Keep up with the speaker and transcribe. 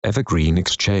Evergreen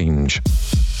Exchange.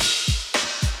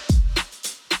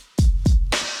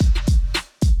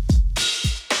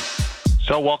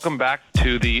 So welcome back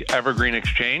to the Evergreen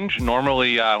Exchange.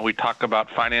 Normally we talk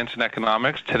about finance and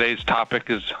economics. Today's topic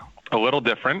is a little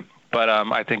different, but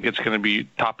I think it's going to be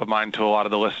top of mind to a lot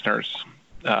of the listeners.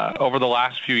 Over the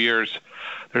last few years,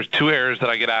 there's two areas that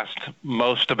I get asked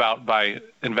most about by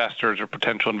investors or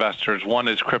potential investors. One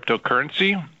is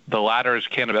cryptocurrency. The latter is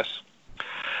cannabis.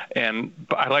 And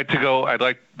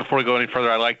before we go any further,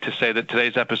 I'd like to say that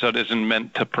today's episode isn't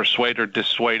meant to persuade or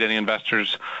dissuade any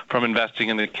investors from investing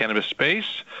in the cannabis space.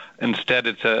 Instead,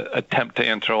 it's an attempt to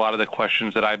answer a lot of the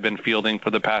questions that I've been fielding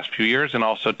for the past few years, and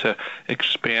also to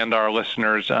expand our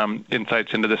listeners'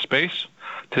 insights into the space.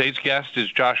 Today's guest is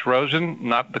Josh Rosen,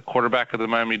 not the quarterback of the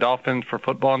Miami Dolphins for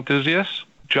football enthusiasts.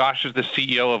 Josh is the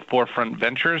CEO of 4Front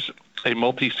Ventures, a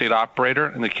multi-state operator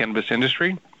in the cannabis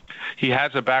industry. He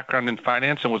has a background in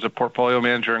finance and was a portfolio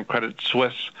manager at Credit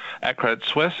Suisse,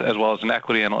 as well as an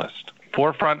equity analyst.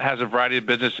 4Front has a variety of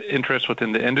business interests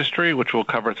within the industry, which we'll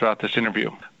cover throughout this interview.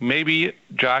 Maybe,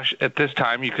 Josh, at this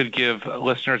time, you could give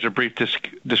listeners a brief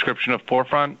description of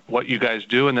 4Front, what you guys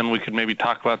do, and then we could maybe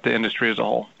talk about the industry as a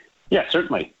whole. Yeah,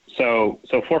 certainly. So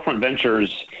 4Front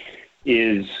Ventures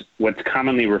is what's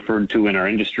commonly referred to in our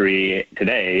industry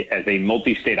today as a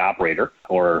multi-state operator,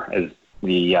 or as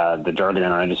the jargon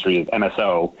in our industry is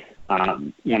MSO.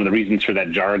 One of the reasons for that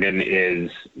jargon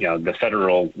is, the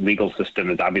federal legal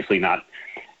system is obviously not,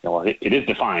 it is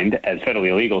defined as federally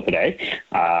illegal today.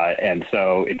 And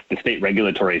so it's the state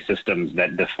regulatory systems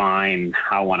that define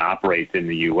how one operates in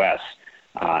the U.S.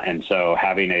 And so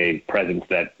having a presence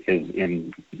that is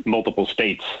in multiple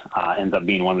states ends up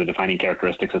being one of the defining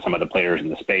characteristics of some of the players in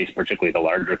the space, particularly the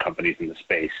larger companies in the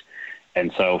space.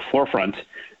 And so 4Front,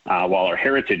 while our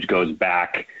heritage goes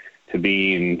back to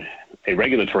being a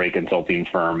regulatory consulting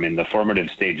firm in the formative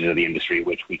stages of the industry,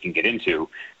 which we can get into,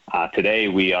 today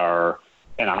we are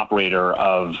an operator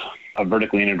of a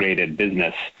vertically integrated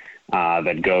business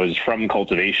that goes from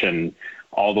cultivation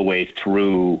all the way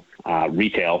through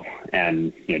retail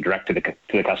and direct to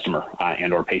the customer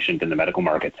and or patient in the medical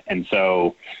markets. And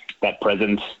so that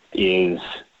presence is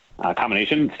a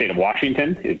combination. The state of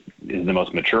Washington is the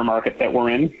most mature market that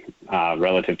we're in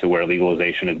relative to where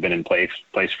legalization has been in place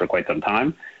for quite some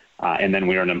time. And then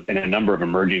we are in a number of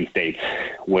emerging states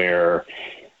where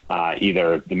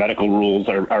either the medical rules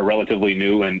are relatively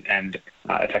new and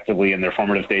effectively in their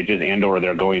formative stages, and or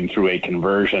they're going through a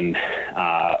conversion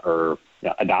or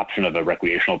adoption of a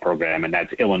recreational program, and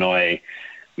that's Illinois,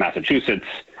 Massachusetts,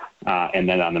 and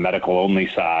then on the medical only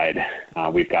side,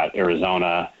 we've got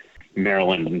Arizona,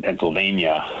 Maryland, and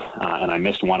Pennsylvania, and I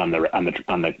missed one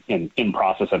in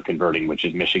process of converting, which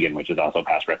is Michigan, which is also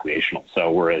past recreational. So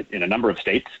we're in a number of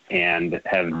states and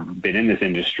have been in this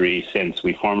industry since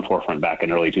we formed 4Front back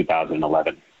in early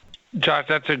 2011. Josh,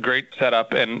 that's a great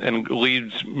setup, and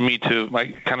leads me to my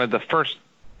kind of the first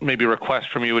maybe request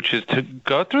from you, which is to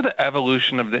go through the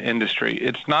evolution of the industry.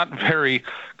 It's not very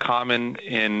common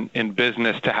in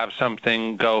business to have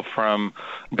something go from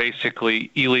basically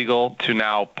illegal to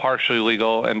now partially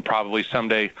legal and probably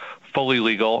someday fully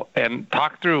legal, and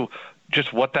talk through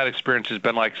just what that experience has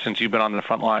been like since you've been on the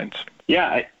front lines.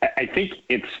 Yeah, I think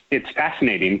it's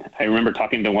fascinating. I remember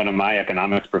talking to one of my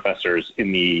economics professors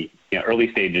in the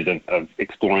early stages of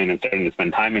exploring and starting to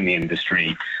spend time in the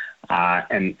industry,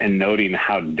 and noting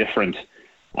how different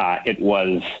it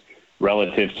was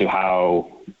relative to how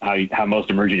most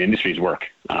emerging industries work.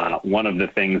 One of the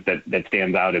things that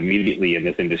stands out immediately in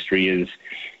this industry is,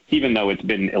 even though it's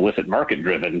been illicit market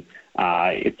driven,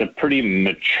 it's a pretty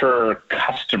mature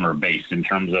customer base in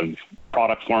terms of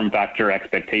product form factor,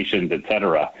 expectations, et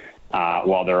cetera.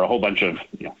 While there are a whole bunch of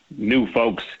new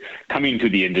folks coming to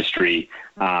the industry,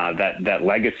 that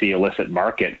legacy illicit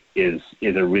market is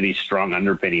a really strong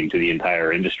underpinning to the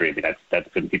entire industry. I mean, that's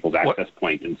been people's access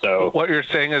point. And so what you're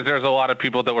saying is there's a lot of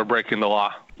people that were breaking the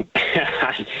law.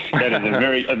 That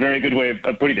is a very good way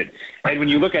of putting it. And when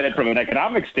you look at it from an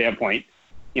economic standpoint,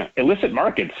 illicit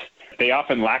markets, they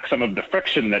often lack some of the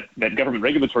friction that government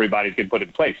regulatory bodies can put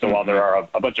in place. So while there are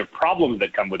a bunch of problems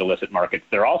that come with illicit markets,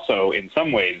 they're also, in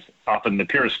some ways, often the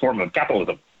purest form of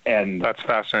capitalism. And that's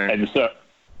fascinating.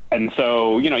 And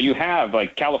so you have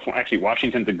like California. Actually,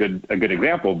 Washington's a good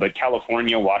example, but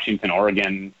California, Washington,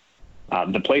 Oregon,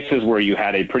 the places where you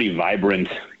had a pretty vibrant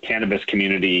cannabis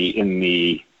community in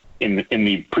the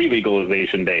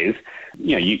pre-legalization days,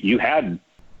 you had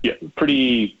a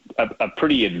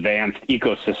pretty advanced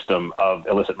ecosystem of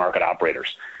illicit market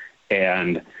operators.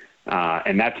 And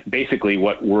And that's basically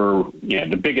what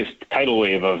the biggest tidal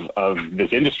wave of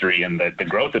this industry and the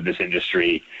growth of this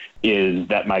industry is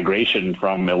that migration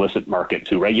from illicit market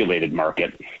to regulated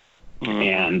market. Mm-hmm.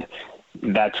 And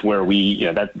that's where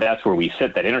that's where we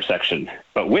sit, that intersection.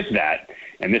 But with that,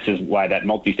 and this is why that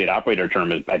multi-state operator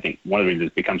term is, I think, one of the reasons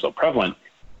it's become so prevalent,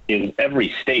 is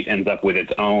every state ends up with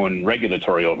its own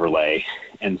regulatory overlay.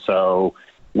 And so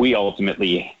we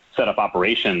ultimately set up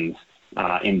operations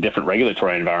in different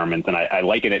regulatory environments. And I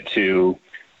liken it to,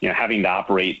 having to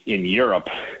operate in Europe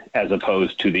as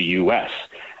opposed to the U.S.,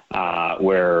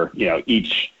 where,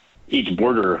 each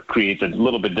border creates a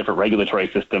little bit different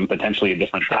regulatory system, potentially a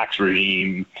different tax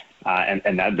regime,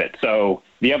 and that bit. So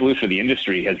the evolution of the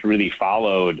industry has really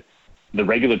followed the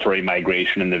regulatory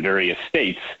migration in the various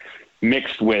states,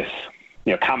 mixed with,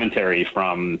 commentary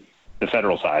from the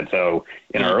federal side. So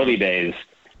in our early days,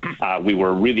 we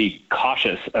were really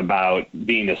cautious about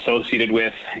being associated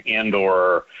with and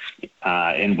or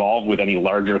involved with any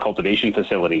larger cultivation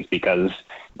facilities, because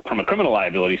from a criminal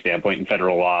liability standpoint in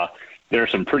federal law, there are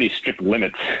some pretty strict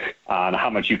limits on how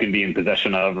much you can be in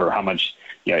possession of, or how much,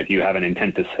 if you have an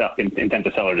intent to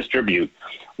sell or distribute,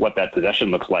 what that possession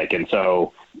looks like. And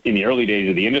so in the early days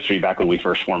of the industry, back when we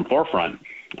first formed Forefront,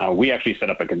 we actually set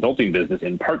up a consulting business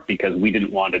in part because we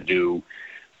didn't want to do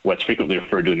what's frequently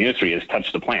referred to in the industry as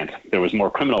touch the plant. There was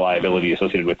more criminal liability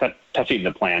associated with touching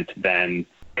the plant than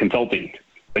consulting.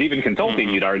 But even consulting,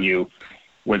 you'd argue,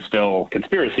 was still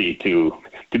conspiracy to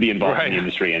be involved in the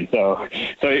industry. And so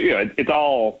it's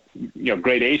all,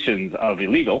 gradations of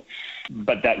illegal,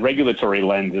 but that regulatory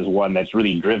lens is one that's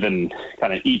really driven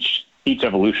kind of each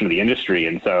evolution of the industry.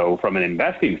 And so from an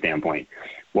investing standpoint,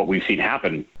 what we've seen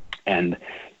happen, and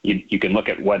you can look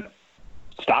at what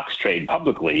stocks trade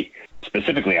publicly,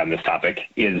 specifically on this topic,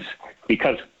 is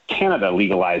because Canada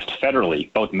legalized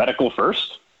federally, both medical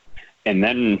first and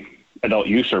then adult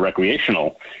use or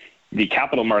recreational, the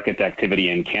capital markets activity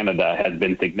in Canada has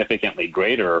been significantly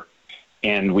greater.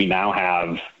 And we now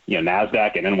have,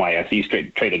 NASDAQ and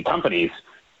NYSE traded companies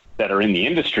that are in the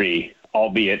industry,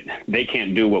 albeit they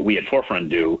can't do what we at Forefront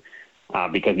do,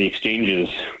 because the exchanges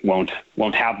won't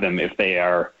have them if they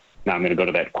are, now I'm going to go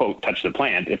to that quote, touch the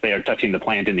plant, if they are touching the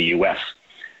plant in the U.S.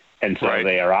 And so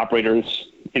they are operators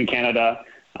in Canada.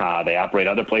 They operate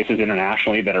other places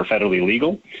internationally that are federally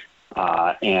legal.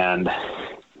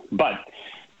 But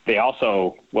they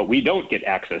also, what we don't get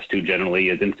access to generally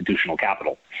is institutional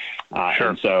capital.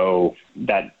 And so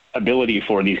that ability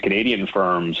for these Canadian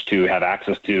firms to have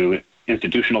access to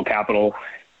institutional capital,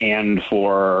 and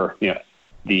for,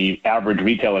 the average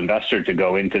retail investor to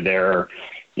go into their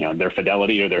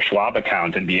Fidelity or their Schwab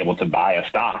account and be able to buy a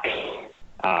stock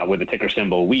with the ticker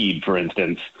symbol WEED, for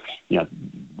instance,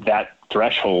 that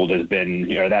threshold has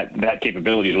been, or that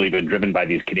capability has really been driven by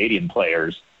these Canadian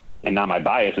players. And now my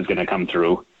bias is going to come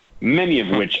through, many of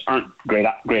which aren't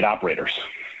great operators.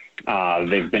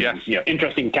 They've been,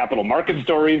 interesting capital market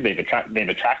stories. They've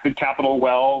attracted capital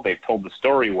well. They've told the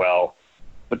story well,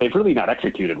 but they've really not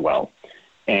executed well.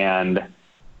 And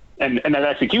that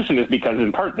execution is because,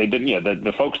 in part, they didn't,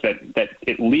 the folks that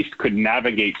at least could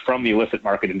navigate from the illicit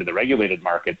market into the regulated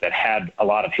market, that had a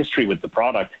lot of history with the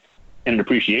product and an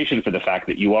appreciation for the fact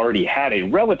that you already had a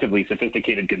relatively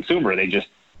sophisticated consumer. They just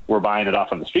were buying it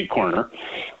off on the street corner,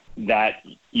 that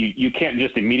you can't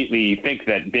just immediately think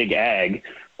that big ag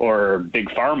or big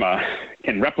pharma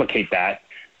can replicate that,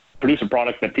 produce a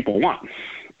product that people want.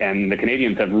 And the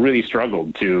Canadians have really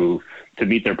struggled to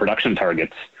meet their production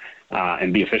targets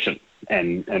and be efficient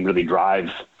and really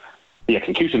drive the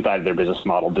execution side of their business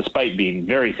model, despite being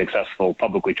very successful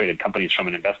publicly traded companies from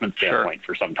an investment standpoint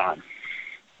for some time.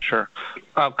 Sure.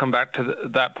 I'll come back to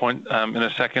that point in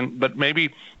a second, but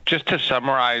maybe just to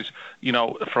summarize,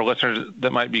 for listeners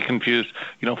that might be confused,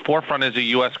 Forefront is a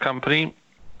U.S. company.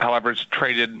 However, it's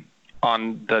traded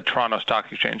on the Toronto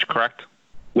Stock Exchange, correct?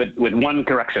 With one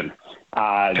correction.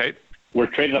 We're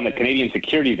traded on the Canadian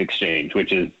Securities Exchange,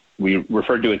 which is, we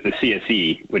refer to as the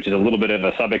CSE, which is a little bit of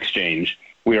a sub-exchange.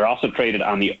 We are also traded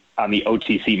on the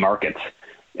OTC markets.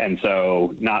 And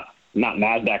so not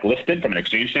NASDAQ listed from an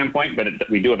exchange standpoint, but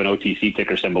we do have an OTC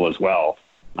ticker symbol as well.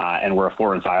 And we're a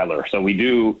foreign filer. So we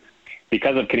do,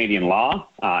 because of Canadian law,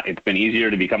 it's been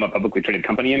easier to become a publicly traded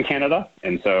company in Canada.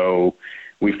 And so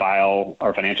we file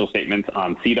our financial statements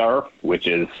on SEDAR, which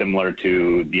is similar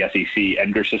to the SEC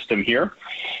EDGAR system here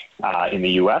in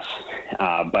the U.S.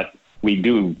 But we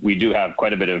do have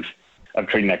quite a bit of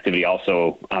trading activity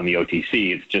also on the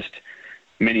OTC. It's just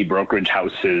many brokerage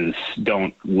houses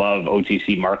don't love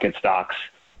OTC market stocks.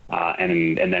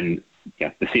 And then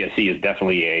the CSE is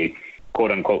definitely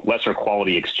quote unquote lesser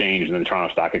quality exchange than the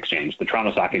Toronto Stock Exchange. The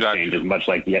Toronto Stock Exchange is much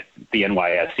like the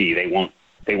NYSE.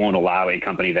 They won't allow a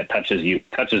company that touches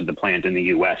the plant in the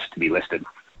U.S. to be listed.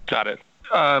 Got it.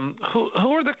 Who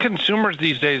are the consumers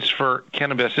these days for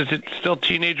cannabis? Is it still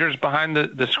teenagers behind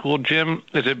the school gym?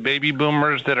 Is it baby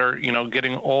boomers that are,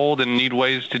 getting old and need new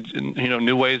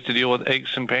ways to deal with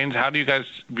aches and pains? How do you guys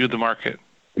view the market?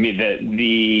 I mean,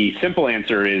 the simple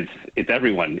answer is it's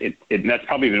everyone. That's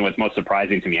probably been what's most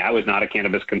surprising to me. I was not a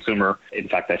cannabis consumer. In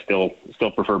fact, I still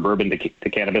prefer bourbon to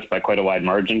cannabis by quite a wide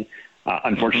margin.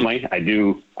 Unfortunately,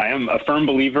 I am a firm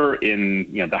believer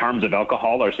in, the harms of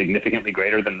alcohol are significantly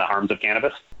greater than the harms of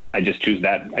cannabis. I choose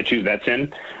that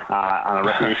sin on a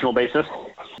recreational basis.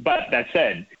 But that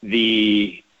said,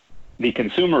 the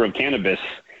consumer of cannabis,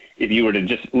 if you were to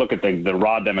just look at the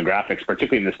raw demographics,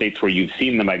 particularly in the states where you've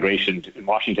seen the migration, in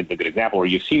Washington's a good example, where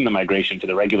you've seen the migration to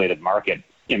the regulated market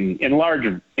in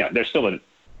larger, there's still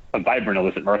a vibrant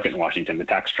illicit market in Washington. The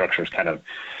tax structures kind of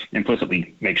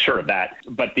implicitly make sure of that.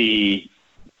 But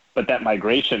that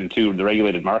migration to the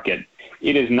regulated market,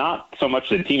 it is not so much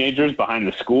the teenagers behind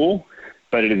the school,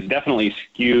 but it is definitely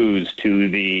skews to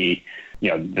the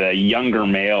younger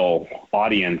male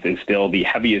audience is still the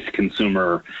heaviest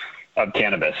consumer of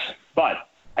cannabis. But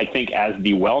I think as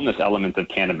the wellness elements of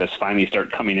cannabis finally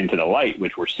start coming into the light,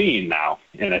 which we're seeing now,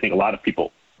 and I think a lot of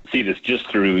people see this just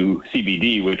through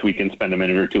CBD, which we can spend a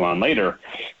minute or two on later,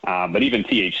 but even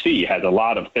THC has a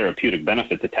lot of therapeutic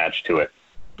benefits attached to it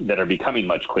that are becoming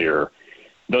much clearer.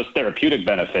 Those therapeutic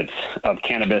benefits of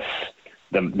cannabis,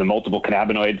 the multiple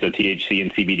cannabinoids, so THC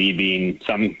and CBD being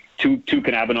two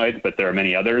cannabinoids, but there are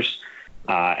many others,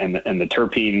 and the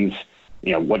terpenes,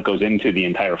 what goes into the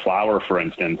entire flower, for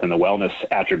instance, and the wellness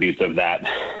attributes of that,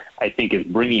 I think is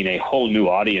bringing a whole new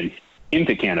audience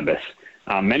into cannabis.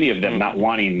 Many of them not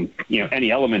wanting,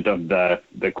 any element of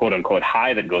the quote unquote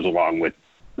high that goes along with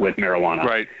marijuana.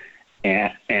 Right.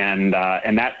 And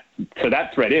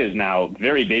that thread is now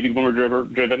very baby boomer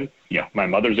driven. My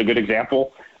mother's a good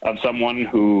example of someone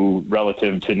who,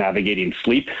 relative to navigating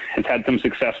sleep, has had some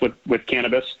success with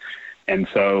cannabis. And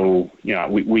so,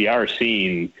 we are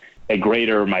seeing a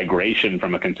greater migration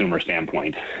from a consumer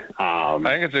standpoint.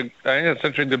 I think it's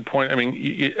such a good point. I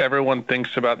mean, everyone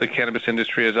thinks about the cannabis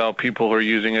industry as how people are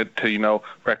using it to,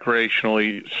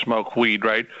 recreationally smoke weed,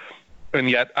 right? And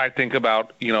yet I think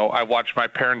about, I watched my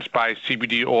parents buy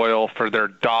CBD oil for their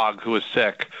dog who was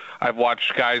sick. I've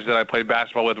watched guys that I played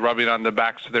basketball with rubbing on the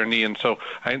backs of their knee. And so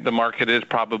I think the market is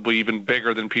probably even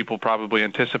bigger than people probably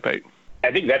anticipate.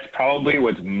 I think that's probably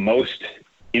what's most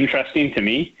interesting to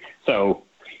me. So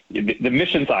the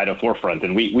mission side of Forefront,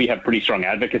 and we have pretty strong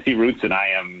advocacy roots, and I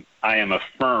am a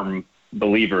firm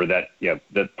believer that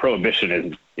that prohibition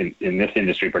is in this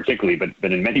industry particularly,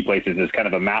 but in many places is kind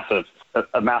of a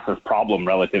massive problem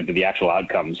relative to the actual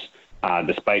outcomes,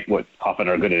 despite what often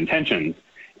are good intentions.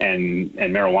 And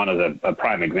marijuana is a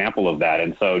prime example of that.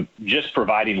 And so just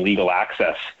providing legal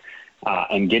access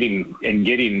and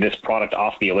getting this product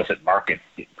off the illicit market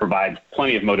provides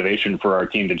plenty of motivation for our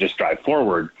team to just drive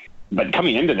forward. But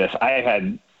coming into this, I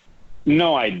had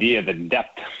no idea the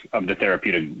depth of the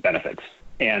therapeutic benefits.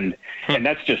 And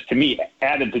that's just, to me,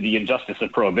 added to the injustice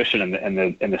of prohibition and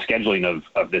the scheduling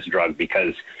of this drug,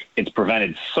 because it's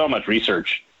prevented so much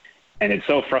research. And it's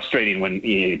so frustrating when,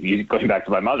 going back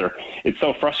to my mother, it's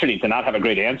so frustrating to not have a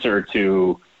great answer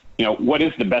to, what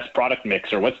is the best product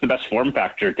mix or what's the best form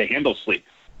factor to handle sleep.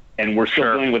 And we're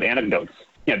still dealing with anecdotes.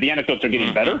 The anecdotes are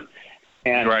getting better.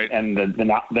 And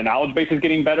the knowledge base is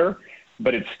getting better,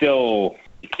 but it's still,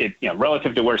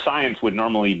 relative to where science would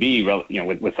normally be,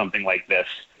 with something like this,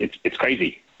 it's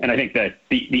crazy. And I think that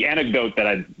the anecdote that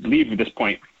I'd leave at this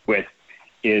point with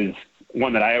is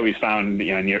one that I always found,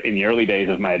 in the early days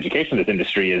of my education in this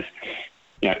industry is,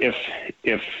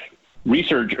 if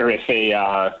research or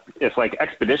if like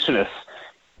expeditionists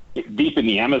deep in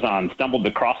the Amazon stumbled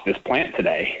across this plant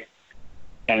today,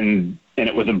 and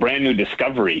it was a brand new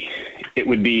discovery, it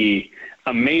would be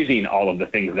amazing all of the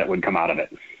things that would come out of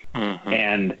it,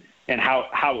 and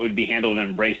how it would be handled and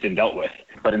embraced and dealt with.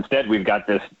 But instead, we've got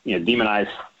this demonized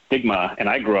stigma, and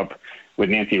I grew up with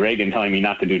Nancy Reagan telling me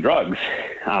not to do drugs,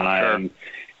 and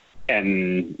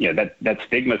that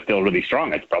stigma is still really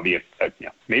strong. It's probably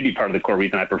maybe part of the core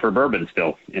reason I prefer bourbon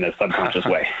still in a subconscious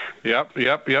way. Yep,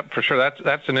 for sure.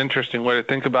 That's an interesting way to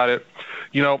think about it.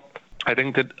 I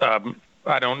think that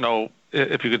I don't know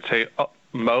if you could say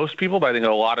most people, but I think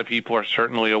a lot of people are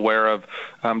certainly aware of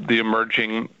the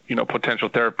emerging, potential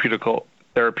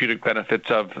therapeutic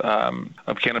benefits of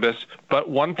cannabis. But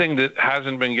one thing that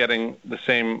hasn't been getting the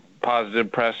same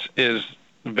positive press is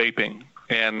vaping.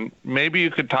 And maybe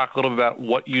you could talk a little bit about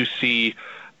what you see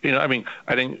I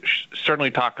think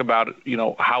certainly talk about,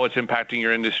 how it's impacting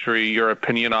your industry, your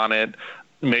opinion on it,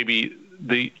 maybe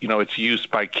its use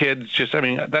by kids. Just,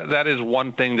 that is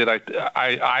one thing that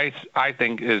I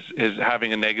think is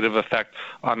having a negative effect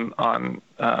on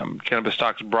cannabis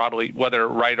stocks broadly, whether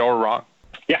right or wrong.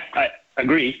 Yeah, I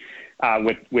agree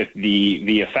with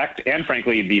the effect and,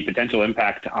 frankly, the potential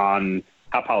impact on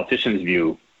how politicians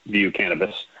view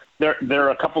cannabis. There are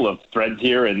a couple of threads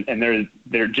here, and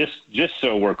they're just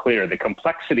so we're clear, the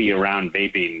complexity around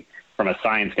vaping from a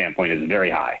science standpoint is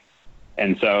very high.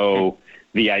 And so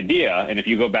the idea, and if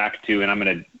you go back to, and I'm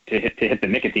going to hit the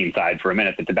nicotine side for a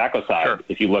minute, the tobacco side, sure.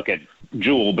 If you look at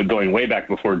Juul, but going way back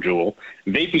before Juul,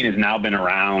 vaping has now been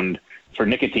around for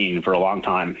nicotine for a long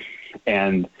time.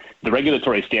 And the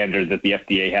regulatory standards that the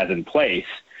FDA has in place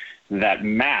that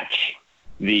match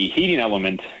the heating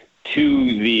element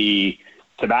to the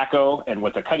tobacco and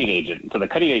what's a cutting agent. So the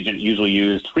cutting agent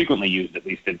frequently used, at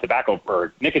least in tobacco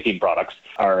or nicotine products,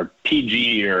 are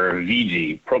PG or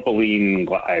VG, propylene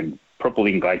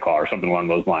glycol or something along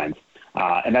those lines.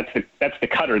 And that's the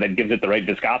cutter that gives it the right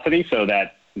viscosity so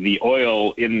that the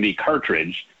oil in the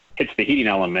cartridge hits the heating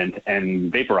element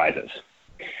and vaporizes.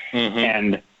 Mm-hmm.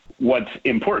 And what's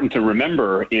important to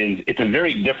remember is it's a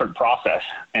very different process,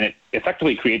 and it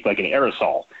effectively creates like an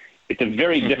aerosol. It's a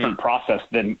very different process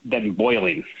than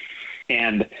boiling.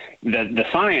 And the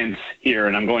science here,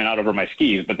 and I'm going out over my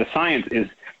skis, but the science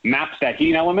maps that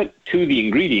heating element to the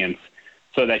ingredients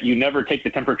so that you never take the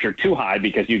temperature too high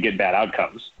because you get bad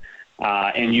outcomes.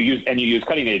 And you use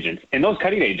cutting agents. And those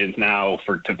cutting agents now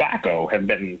for tobacco have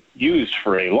been used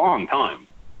for a long time.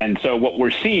 And so what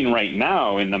we're seeing right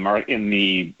now in the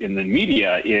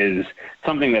media is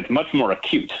something that's much more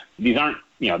acute. These aren't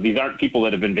people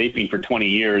that have been vaping for 20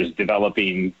 years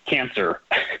developing cancer,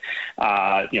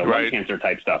 lung cancer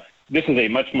type stuff. This is a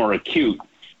much more acute.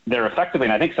 They're effectively,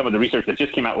 and I think some of the research that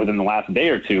just came out within the last day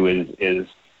or two is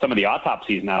some of the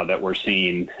autopsies now that we're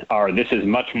seeing this is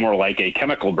much more like a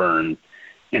chemical burn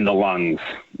in the lungs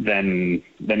than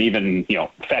even,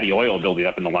 fatty oil building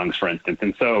up in the lungs, for instance.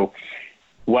 And so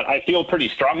what I feel pretty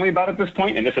strongly about at this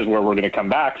point, and this is where we're going to come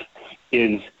back,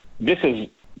 is this is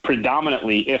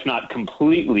predominantly, if not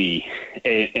completely,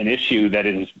 an issue that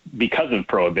is because of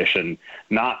prohibition,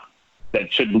 not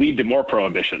that should lead to more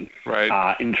prohibition.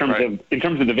 Right. In terms of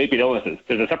the vaping illnesses,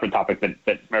 there's a separate topic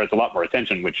that merits a lot more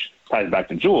attention, which ties back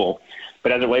to Juul.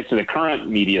 But as it relates to the current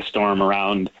media storm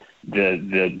around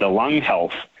the lung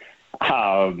health,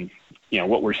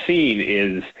 what we're seeing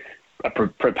is a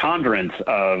preponderance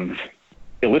of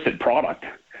illicit product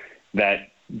that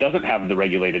doesn't have the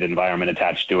regulated environment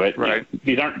attached to it. Right.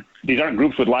 These aren't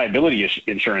groups with liability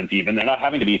insurance even. They're not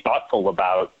having to be thoughtful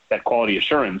about that quality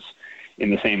assurance in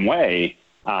the same way.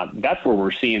 That's where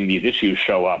we're seeing these issues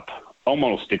show up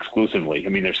almost exclusively. I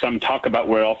mean, there's some talk about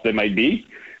where else they might be,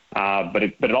 but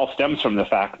it all stems from the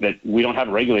fact that we don't have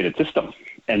a regulated system.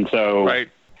 And so, right.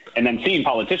 And then seeing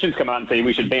politicians come out and say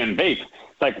we should ban vape,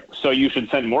 it's like, so you should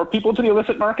send more people to the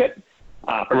illicit market?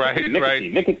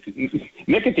 Nicotine.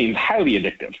 Nicotine's highly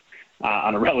addictive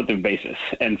on a relative basis.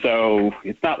 And so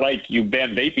it's not like you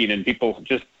ban vaping and people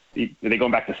are they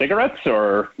going back to cigarettes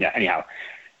or, anyhow.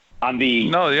 On the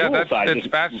Juul side, it's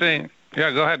fascinating. Yeah,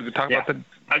 go ahead. Talk about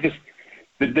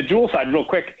the Juul side real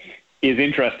quick is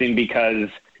interesting because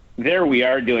there we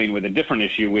are dealing with a different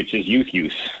issue, which is youth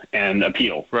use and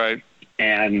appeal. Right.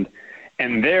 And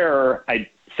there, I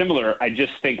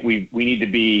just think we need to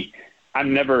be.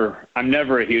 I'm never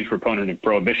a huge proponent of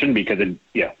prohibition because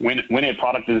when a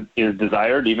product is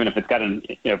desired, even if it's got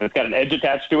an edge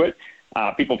attached to it,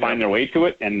 people find their way to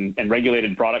it, and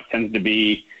regulated product tends to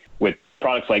be, with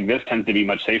products like this, tends to be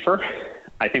much safer.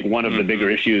 I think one of the bigger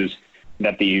issues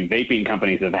that the vaping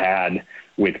companies have had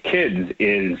with kids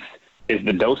is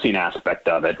the dosing aspect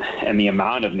of it and the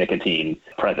amount of nicotine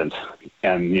present.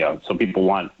 And, so people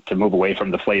want to move away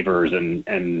from the flavors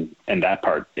and that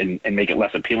part and make it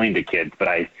less appealing to kids. But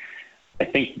I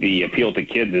think the appeal to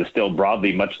kids is still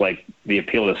broadly much like the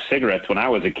appeal to cigarettes when I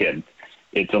was a kid.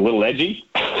 It's a little edgy.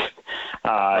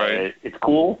 Right. It's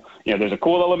cool. There's a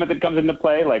cool element that comes into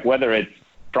play, like whether it's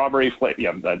strawberry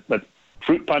the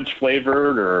fruit punch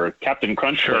flavored or Captain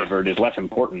Crunch flavored is less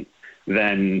important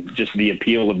than just the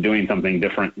appeal of doing something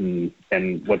different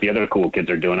and what the other cool kids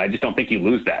are doing. I just don't think you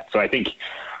lose that. So I think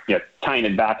tying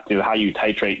it back to how you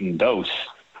titrate and dose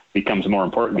becomes more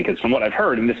important, because from what I've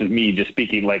heard, and this is me just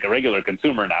speaking like a regular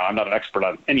consumer now, I'm not an expert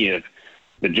on any of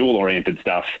the Juul-oriented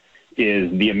stuff,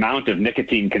 is the amount of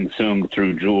nicotine consumed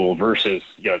through Juul versus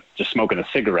just smoking a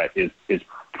cigarette is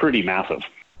pretty massive.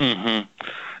 Mm-hmm.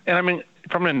 And I mean,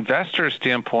 from an investor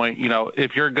standpoint,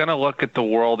 if you're going to look at the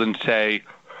world and say,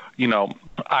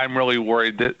 I'm really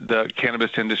worried that the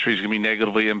cannabis industry is going to be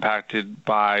negatively impacted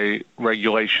by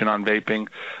regulation on vaping.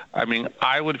 I mean,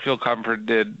 I would feel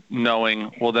comforted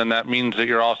knowing, well, then that means that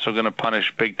you're also going to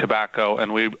punish big tobacco,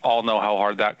 and we all know how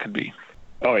hard that could be.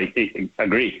 Oh, I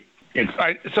agree.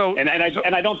 I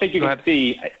don't think you can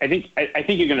see. I think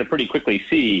you're going to pretty quickly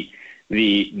see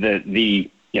the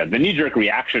knee-jerk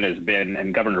reaction has been,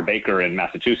 and Governor Baker in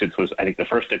Massachusetts was, I think, the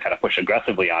first to kind of push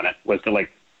aggressively on it, was to we're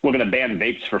going to ban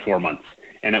vapes for 4 months,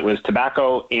 and it was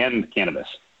tobacco and cannabis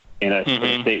in a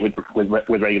state with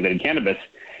regulated cannabis,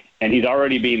 and he's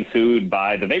already being sued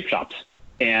by the vape shops.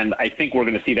 And I think we're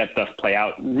going to see that stuff play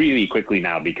out really quickly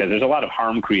now, because there's a lot of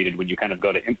harm created when you kind of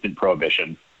go to instant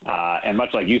prohibition. And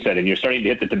much like you said, and you're starting to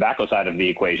hit the tobacco side of the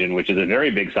equation, which is a very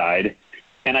big side.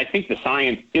 And I think the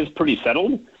science is pretty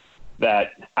settled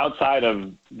that outside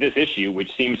of this issue,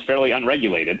 which seems fairly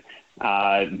unregulated,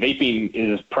 vaping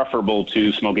is preferable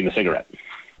to smoking a cigarette.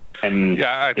 And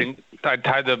yeah, I think I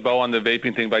tied the bow on the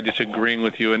vaping thing by disagreeing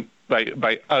with you and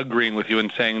by agreeing with you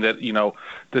and saying that,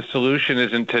 the solution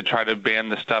isn't to try to ban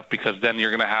the stuff, because then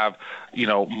you're going to have,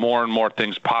 more and more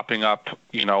things popping up,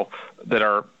 that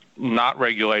are not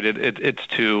regulated. It's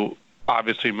to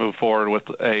obviously move forward with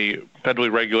a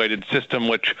federally regulated system,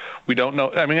 which we don't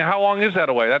know. I mean, how long is that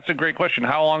away? That's a great question.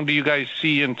 How long do you guys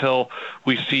see until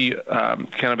we see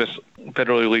cannabis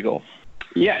federally legal?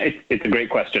 Yeah, it's a great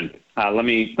question. Let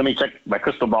me check my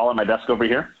crystal ball on my desk over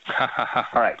here.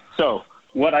 All right. So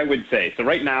what I would say, so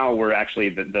right now we're actually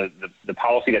the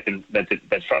policy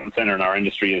that's front and center in our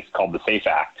industry is called the SAFE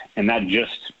Act, and that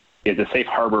just is a safe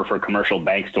harbor for commercial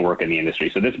banks to work in the industry.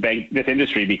 So this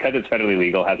industry, because it's federally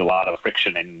legal, has a lot of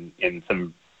friction in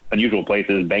some unusual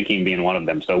places, banking being one of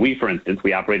them. So we, for instance,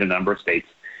 we operate in a number of states.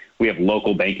 We have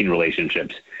local banking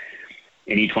relationships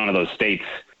in each one of those states.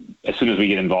 As soon as we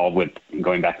get involved with,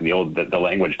 going back to the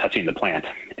language, touching the plant.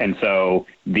 And so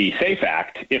the SAFE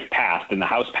Act, if passed, and the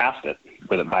House passed it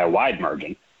by a wide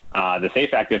margin, the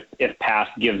SAFE Act, if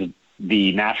passed, gives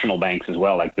the national banks as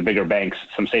well, like the bigger banks,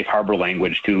 some safe harbor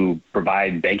language to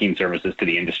provide banking services to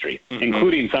the industry,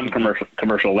 including some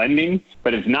commercial lending,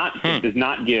 but it does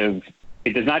not give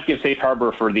safe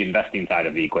harbor for the investing side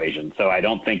of the equation. So I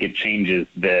don't think it changes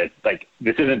this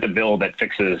isn't the bill that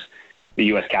fixes the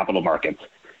U.S. capital markets.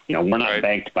 We're not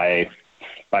banked by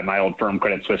my old firm,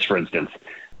 Credit Suisse, for instance.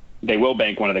 They will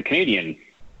bank one of the Canadian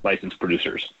licensed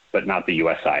producers, but not the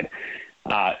U.S. side.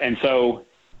 And so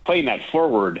playing that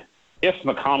forward, if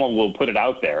McConnell will put it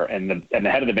out there, and the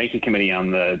head of the banking committee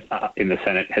in the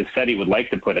Senate has said he would like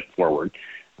to put it forward,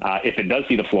 if it does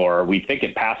see the floor, we think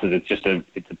it passes. It's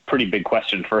a pretty big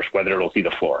question first whether it'll see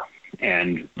the floor,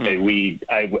 and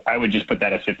I would just put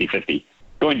that as 50-50.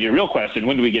 Going to your real question,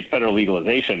 when do we get federal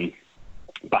legalization?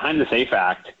 Behind the SAFE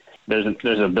Act, there's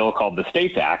a bill called the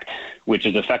STATES Act, which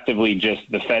is effectively just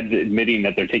the feds admitting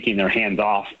that they're taking their hands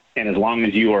off, and as long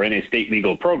as you are in a state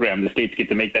legal program, the states get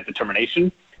to make that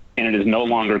determination, and it is no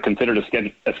longer considered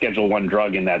a Schedule I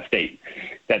drug in that state.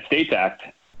 That STATES Act,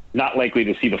 not likely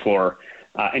to see the floor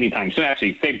anytime soon.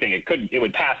 Actually, same thing. It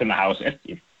would pass in the House.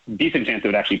 Decent chance it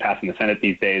would actually pass in the Senate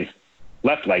these days.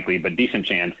 Less likely, but decent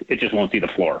chance. It just won't see the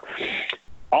floor.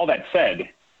 All that said,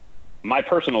 my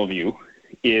personal view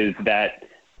is that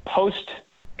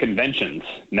post-conventions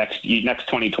next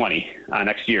 2020,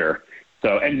 next year,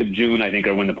 so end of June, I think,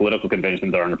 are when the political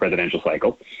conventions are in the presidential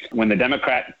cycle, when the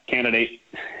Democrat candidate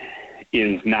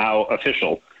is now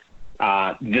official,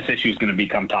 this issue is going to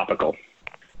become topical.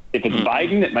 If it's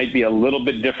Biden, it might be a little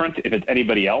bit different if it's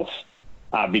anybody else,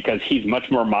 because he's much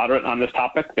more moderate on this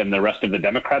topic than the rest of the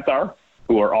Democrats are,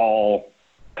 who are all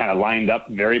kind of lined up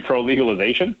very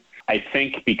pro-legalization. I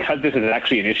think because this is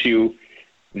actually an issue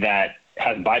that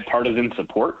has bipartisan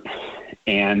support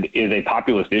and is a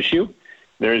populist issue,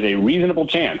 there is a reasonable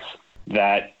chance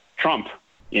that Trump,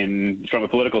 from a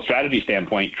political strategy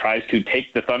standpoint, tries to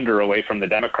take the thunder away from the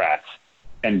Democrats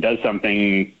and does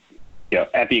something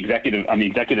on the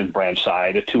executive branch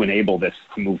side to enable this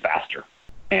to move faster.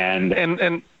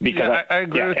 And because I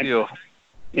agree with you.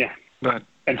 Yeah. Go ahead.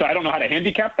 And so I don't know how to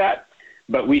handicap that,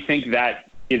 but we think that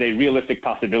is a realistic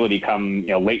possibility come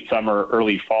late summer,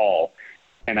 early fall.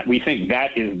 And we think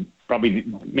that is probably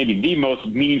maybe the most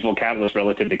meaningful catalyst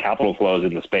relative to capital flows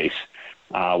in the space,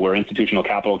 where institutional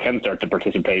capital can start to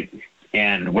participate,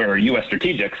 and where U.S.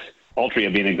 strategics,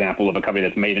 Altria being an example of a company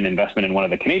that's made an investment in one of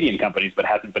the Canadian companies but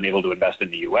hasn't been able to invest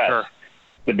in the U.S. Sure.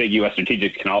 The big U.S.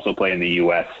 strategics can also play in the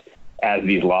U.S. as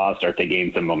these laws start to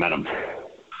gain some momentum.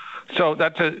 So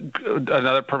that's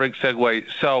another perfect segue.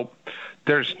 So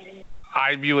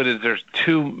I view it as there's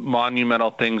two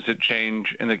monumental things that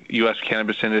change in the U.S.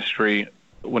 cannabis industry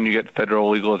when you get federal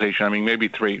legalization. I mean, maybe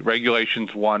three.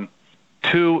 Regulations, one.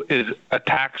 2 is a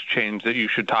tax change that you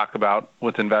should talk about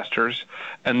with investors.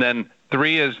 And then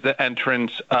 3 is the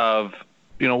entrance of,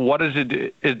 what is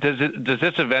it? Does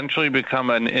this eventually become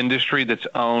an industry that's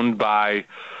owned by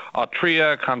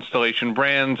Altria, Constellation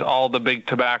Brands, all the big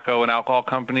tobacco and alcohol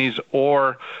companies?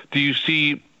 Or do you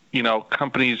see,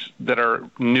 companies that are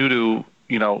new to,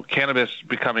 cannabis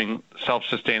becoming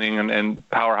self-sustaining and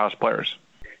powerhouse players?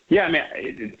 Yeah, I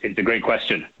mean, it's a great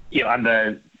question.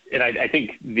 I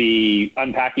think the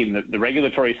unpacking the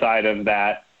regulatory side of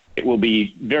that, it will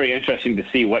be very interesting to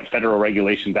see what federal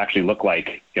regulations actually look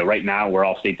like. Right now we're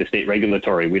all state to state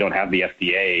regulatory. We don't have the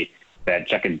FDA that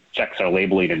checks our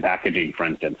labeling and packaging, for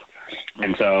instance.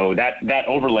 And so that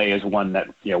overlay is one that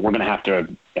we're going to have to.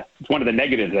 It's one of the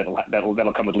negatives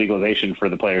that'll come with legalization for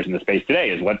the players in the space today.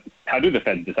 Is how do the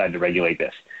feds decide to regulate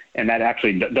this? And that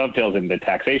actually dovetails into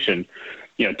taxation.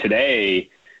 Today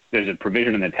there's a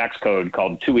provision in the tax code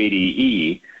called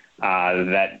 280E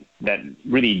that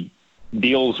really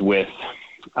deals with,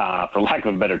 for lack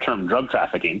of a better term, drug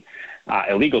trafficking,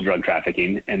 illegal drug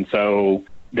trafficking. And so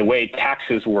the way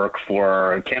taxes work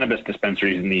for cannabis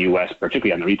dispensaries in the U.S.,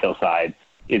 particularly on the retail side,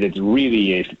 is it's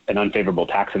really an unfavorable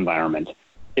tax environment.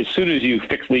 As soon as you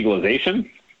fix legalization,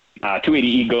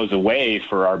 280E goes away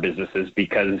for our businesses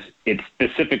because it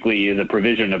specifically is a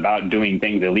provision about doing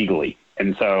things illegally.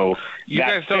 And so you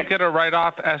guys don't get a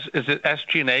write-off. Is it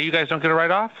SG&A? You guys don't get a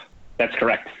write-off? That's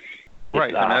correct.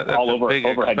 Right. That's all over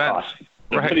overhead costs.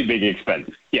 It's a pretty big expense.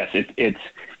 Yes, it's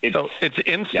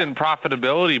instant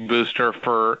profitability booster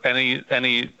for any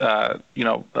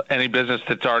business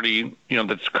that's already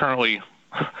that's currently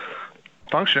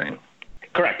functioning.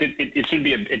 Correct. It should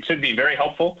be very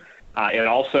helpful. It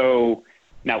also,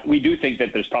 now we do think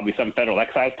that there's probably some federal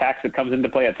excise tax that comes into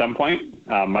play at some point,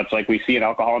 much like we see in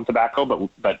alcohol and tobacco.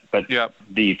 But yep.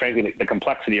 Frankly the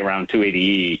complexity around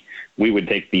 280E, we would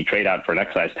take the trade out for an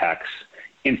excise tax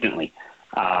instantly.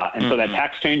 And so that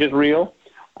tax change is real.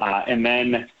 And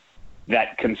then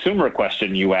that consumer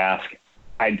question you ask,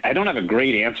 I don't have a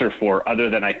great answer for other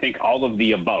than I think all of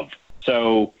the above.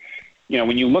 So,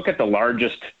 when you look at the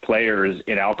largest players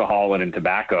in alcohol and in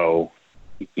tobacco,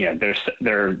 there's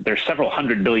several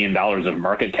 $100 billion of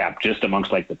market cap just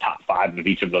amongst like the top 5 of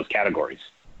each of those categories.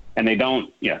 And they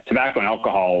don't, tobacco and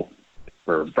alcohol,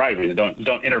 for variety reasons,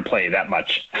 don't interplay that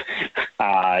much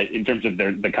in terms of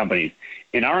the companies.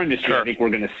 In our industry, sure. I think we're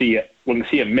going to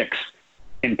see a mix,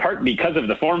 in part because of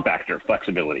the form factor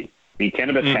flexibility. I mean,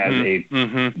 cannabis has a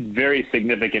very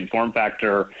significant form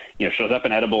factor. Shows up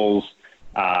in edibles,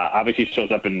 obviously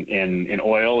shows up in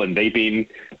oil and vaping,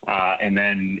 and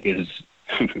then is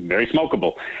very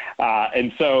smokable.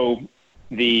 And so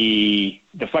the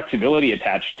flexibility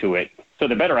attached to it. So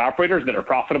the better operators that are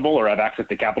profitable or have access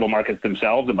to capital markets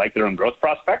themselves and like their own growth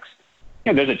prospects,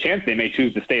 there's a chance they may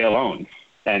choose to stay alone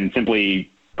and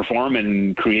simply perform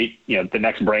and create, the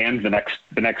next brand, the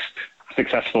next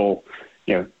successful,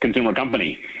 consumer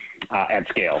company at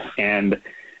scale. And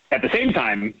at the same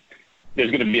time, there's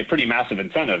going to be a pretty massive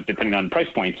incentive, depending on price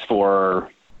points,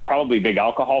 for probably big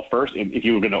alcohol first. If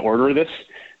you were going to order this,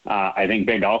 I think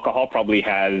big alcohol probably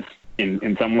has,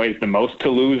 in some ways, the most to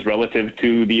lose relative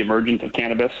to the emergence of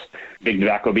cannabis, big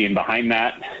tobacco being behind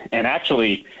that. And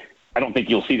actually, I don't think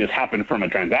you'll see this happen from a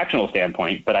transactional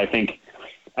standpoint, but I think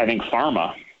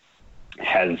pharma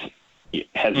has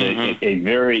a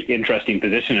very interesting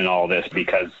position in all this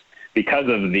because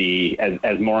of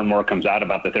as more and more comes out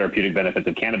about the therapeutic benefits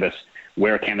of cannabis,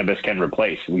 where cannabis can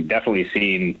replace. We've definitely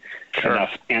seen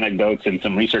enough anecdotes and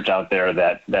some research out there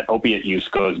that opiate use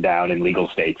goes down in legal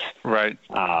states. Right.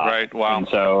 Right. Wow. And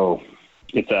so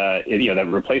it's that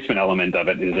replacement element of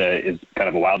it is kind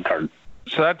of a wild card.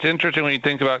 So that's interesting when you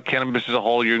think about cannabis as a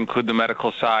whole. You include the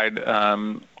medical side.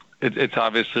 It's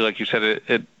obviously, like you said,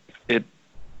 it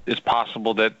is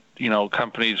possible that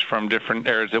companies from different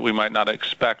areas that we might not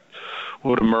expect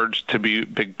would emerge to be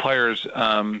big players.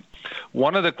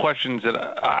 One of the questions that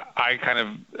I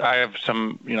have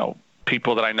some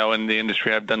people that I know in the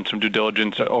industry. I've done some due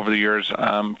diligence over the years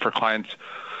for clients.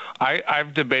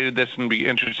 I've debated this and be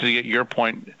interested to get your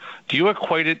point. Do you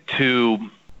equate it to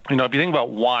if you think about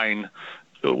wine?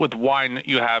 With wine,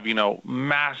 you have,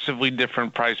 massively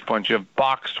different price points. You have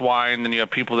boxed wine, then you have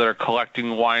people that are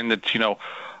collecting wine that's,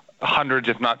 hundreds,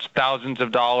 if not thousands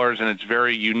of dollars, and it's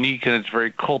very unique and it's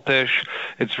very cultish.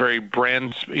 It's very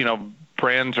brands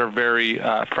are very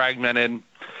fragmented.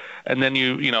 And then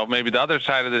maybe the other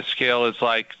side of the scale is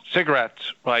like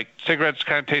cigarettes. Like cigarettes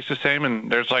kind of taste the same,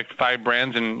 and there's like 5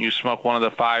 brands, and you smoke one of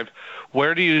the 5.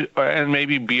 Where do you, and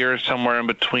maybe beer somewhere in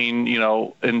between,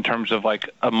 in terms of like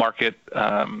a market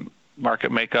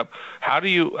makeup. How do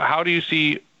you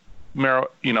see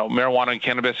marijuana and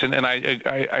cannabis, and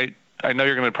I know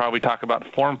you're going to probably talk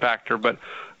about form factor, but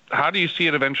how do you see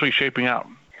it eventually shaping out?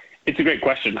 It's a great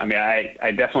question. I mean,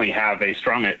 I definitely have a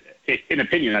strong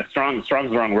opinion. That's strong is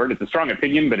the wrong word. It's a strong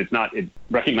opinion, but it's not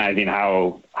recognizing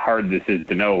how hard this is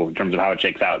to know in terms of how it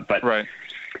shakes out. But right.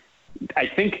 I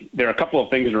think there are a couple of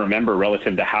things to remember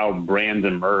relative to how brands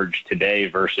emerge today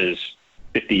versus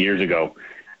 50 years ago,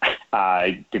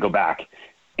 to go back.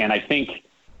 And I think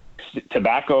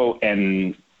tobacco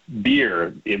and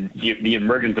beer, the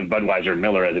emergence of Budweiser and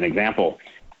Miller as an example,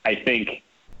 I think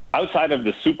outside of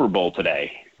the Super Bowl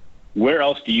today, where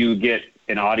else do you get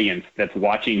an audience that's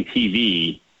watching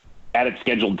TV at its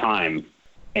scheduled time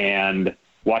and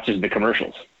watches the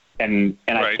commercials? And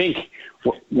right. I think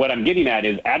what I'm getting at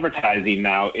is advertising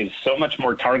now is so much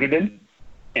more targeted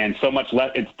and so much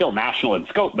less, it's still national in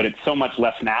scope, but it's so much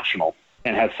less national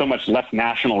and has so much less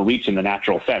national reach in the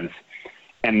natural sense.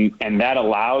 And that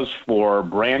allows for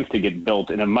brands to get built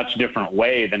in a much different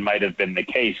way than might have been the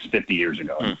case 50 years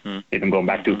ago, if I'm going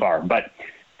back too far.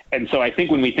 And so I think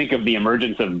when we think of the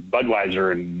emergence of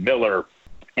Budweiser and Miller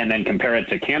and then compare it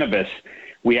to cannabis,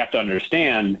 we have to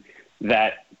understand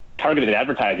that targeted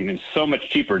advertising is so much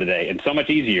cheaper today and so much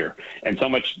easier and so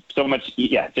much,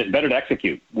 just better to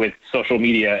execute with social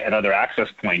media and other access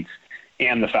points,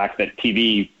 and the fact that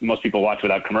TV, most people watch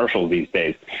without commercials these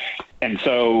days. And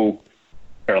so,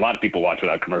 or a lot of people watch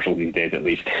without commercials these days, at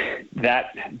least.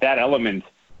 That element,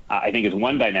 I think, is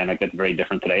one dynamic that's very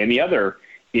different today. And the other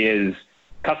is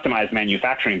customized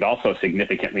manufacturing is also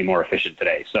significantly more efficient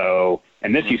today. So,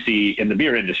 and this you see in the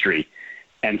beer industry.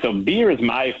 And so beer is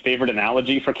my favorite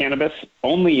analogy for cannabis,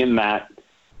 only in that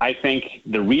I think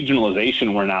the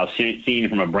regionalization we're now seeing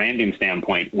from a branding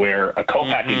standpoint, where a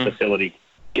co-packing facility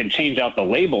can change out the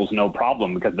labels no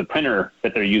problem because the printer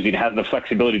that they're using has the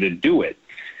flexibility to do it.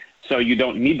 So you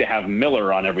don't need to have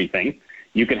Miller on everything.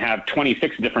 You can have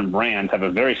 26 different brands have a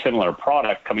very similar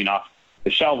product coming off the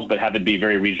shelves, but have it be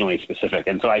very regionally specific.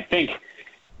 And so I think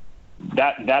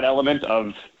that element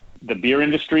of the beer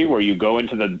industry, where you go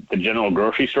into the general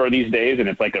grocery store these days and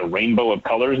it's like a rainbow of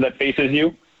colors that faces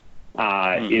you,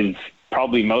 is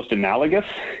probably most analogous,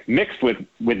 mixed with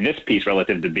this piece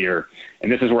relative to beer.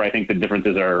 And this is where I think the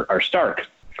differences are stark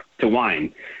to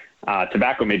wine.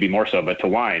 Tobacco maybe more so, but to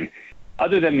wine.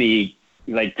 Other than the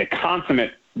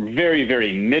consummate, very,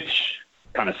 very niche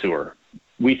connoisseur,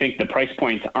 we think the price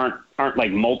points aren't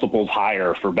like multiples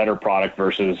higher for better product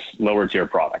versus lower tier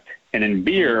product. And in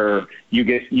beer,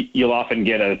 you'll often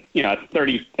get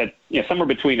somewhere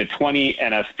between a 20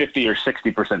 and a 50 or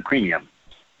 60% premium.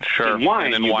 Sure. In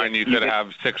wine, and in wine you could have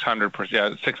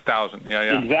 600%, 6,000.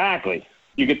 Yeah. Exactly.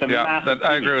 You get the massive.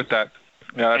 I agree with that.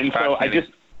 Yeah, that's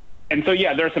fascinating.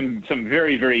 There are some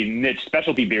very, very niche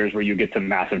specialty beers where you get some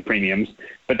massive premiums,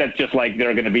 but that's just like there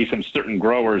are going to be some certain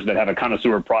growers that have a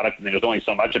connoisseur product and there's only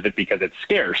so much of it because it's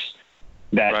scarce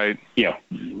that, you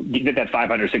get that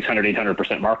 500, 600,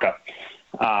 800% markup.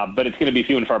 But it's going to be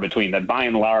few and far between. That by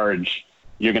and large,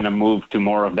 you're going to move to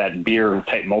more of that beer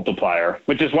type multiplier,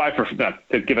 which is why,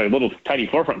 to give a little tiny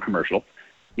Forefront commercial,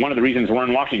 one of the reasons we're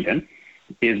in Washington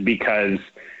is because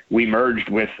we merged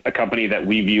with a company that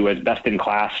we view as best in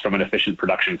class from an efficient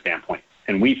production standpoint.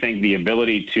 And we think the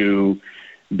ability to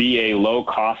be a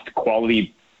low-cost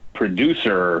quality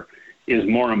producer is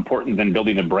more important than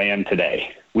building a brand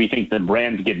today. We think the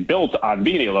brands get built on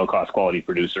being a low-cost quality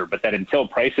producer, but that until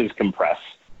prices compress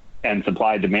and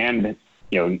supply-demand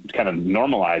kind of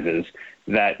normalizes,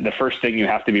 that the first thing you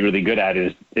have to be really good at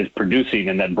is producing,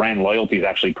 and that brand loyalty is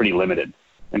actually pretty limited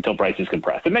until prices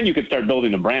compress. And then you could start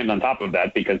building a brand on top of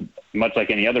that, because much like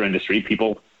any other industry,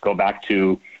 people go back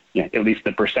to at least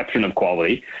the perception of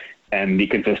quality and the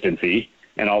consistency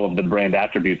and all of the brand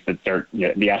attributes that start,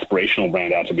 the aspirational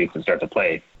brand attributes that start to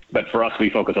play. But for us, we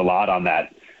focus a lot on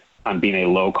that, on being a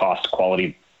low-cost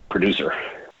quality producer.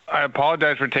 I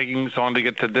apologize for taking so long to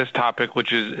get to this topic,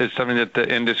 which is something that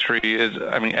the industry is,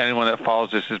 anyone that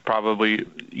follows this is probably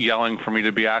yelling for me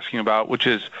to be asking about, which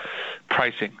is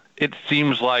pricing. It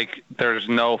seems like there's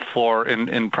no floor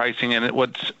in pricing. And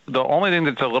what's the only thing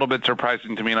that's a little bit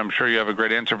surprising to me, and I'm sure you have a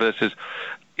great answer for this, is,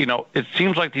 it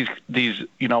seems like these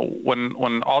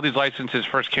when all these licenses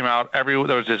first came out, there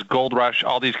was this gold rush,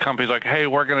 all these companies like, hey,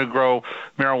 we're going to grow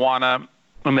marijuana.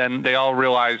 And then they all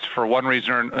realized for one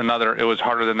reason or another, it was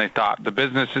harder than they thought. The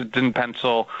businesses didn't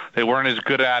pencil. They weren't as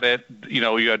good at it.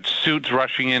 You had suits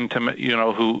rushing into,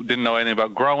 who didn't know anything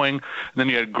about growing. And then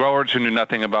you had growers who knew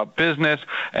nothing about business,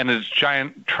 and it's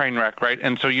giant train wreck, right?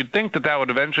 And so you'd think that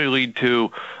would eventually lead to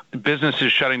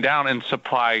businesses shutting down and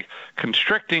supply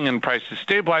constricting and prices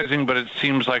stabilizing, but it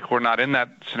seems like we're not in that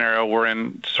scenario. We're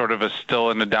in sort of still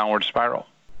in a downward spiral.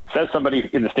 Says somebody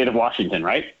in the state of Washington,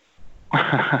 right?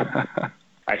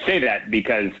 I say that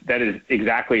because that is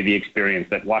exactly the experience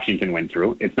that Washington went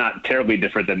through. It's not terribly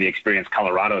different than the experience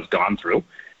Colorado's gone through.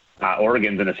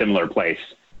 Oregon's in a similar place.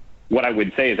 What I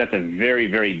would say is that's a very,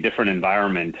 very different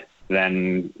environment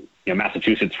than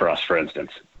Massachusetts for us, for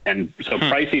instance. And so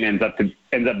pricing ends up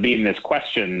being this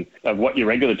question of what your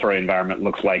regulatory environment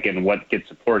looks like and what gets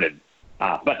supported.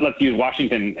 But let's use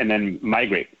Washington and then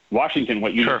migrate. Washington,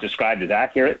 what you just described is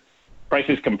accurate.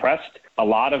 Prices compressed. A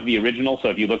lot of the original, so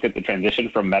if you look at the transition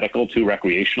from medical to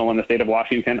recreational in the state of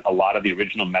Washington, a lot of the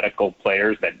original medical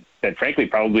players that frankly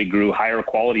probably grew higher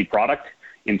quality product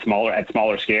at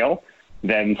smaller scale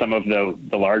than some of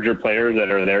the larger players that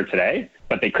are there today,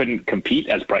 but they couldn't compete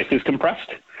as prices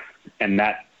compressed. And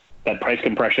that price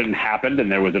compression happened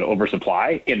and there was an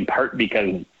oversupply, in part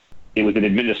because it was an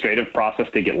administrative process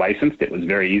to get licensed. It was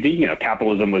very easy.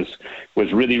 Capitalism was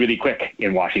really, really quick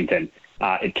in Washington.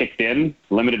 It kicked in,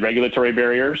 limited regulatory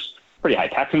barriers, pretty high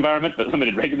tax environment, but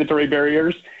limited regulatory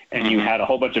barriers. And you had a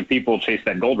whole bunch of people chase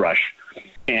that gold rush.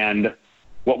 And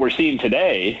what we're seeing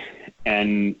today,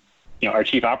 and our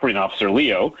chief operating officer,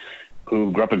 Leo,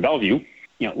 who grew up in Bellevue,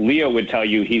 Leo would tell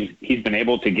you he's been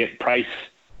able to get price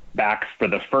back for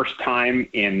the first time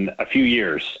in a few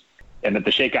years, and that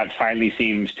the shakeout finally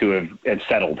seems to have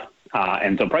settled.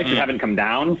 And so prices haven't come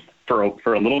down for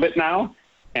a little bit now,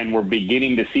 and we're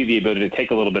beginning to see the ability to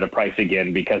take a little bit of price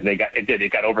again because it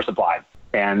got oversupplied.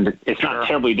 And it's not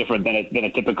terribly different than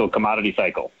a typical commodity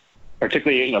cycle,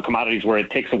 particularly commodities where it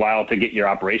takes a while to get your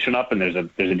operation up, and there's a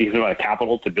decent amount of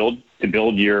capital to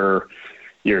build your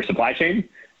supply chain,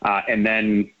 and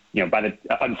then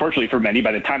unfortunately for many,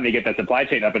 by the time they get that supply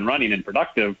chain up and running and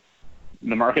productive,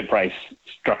 the market price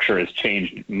structure has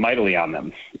changed mightily on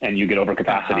them, and you get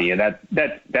overcapacity,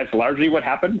 and that's largely what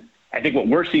happened. I think what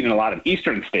we're seeing in a lot of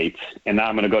eastern states, and now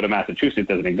I'm going to go to Massachusetts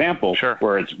as an example,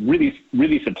 where it's really,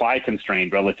 really supply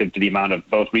constrained relative to the amount of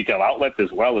both retail outlets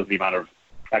as well as the amount of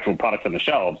actual products on the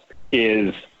shelves,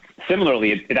 is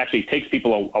similarly, it actually takes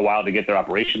people a while to get their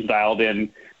operations dialed in.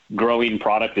 Growing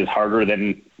product is harder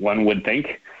than one would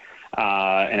think.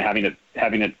 And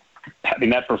having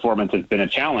that performance has been a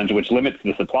challenge, which limits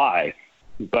the supply.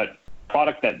 But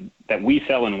product that we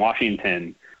sell in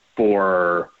Washington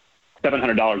for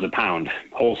 $700 a pound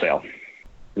wholesale,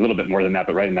 a little bit more than that,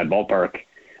 but right in that ballpark,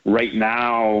 right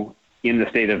now in the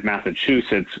state of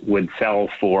Massachusetts would sell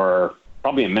for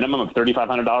probably a minimum of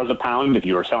 $3,500 a pound if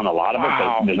you were selling a lot of it.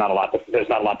 But there's not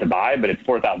a lot to buy, but it's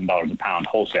 $4,000 a pound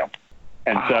wholesale.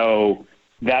 And so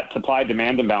that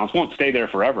supply-demand imbalance won't stay there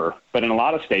forever, but in a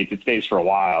lot of states, it stays for a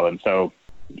while. And so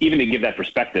even to give that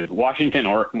perspective, Washington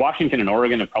and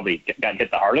Oregon have probably got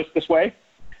hit the hardest this way.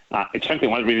 It's frankly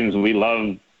one of the reasons we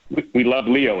love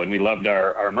Leo and we loved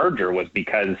our merger, was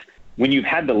because when you've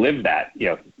had to live that,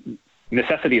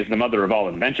 necessity is the mother of all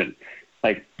invention.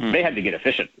 They had to get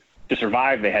efficient. To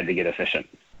survive, they had to get efficient.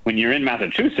 When you're in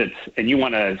Massachusetts and you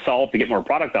want to solve to get more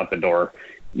product out the door,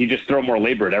 you just throw more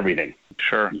labor at everything.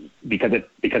 Sure. Because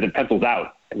it pencils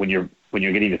out when you're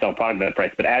getting to sell product at that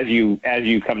price. But as you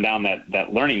come down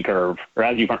that learning curve, or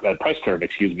that price curve,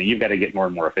 you've got to get more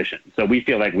and more efficient. So we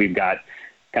feel like we've got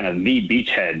kind of the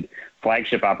beachhead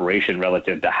flagship operation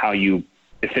relative to how you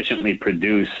efficiently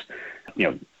produce,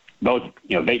 both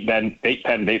vape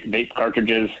pen, vape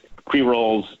cartridges,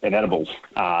 pre-rolls, and edibles,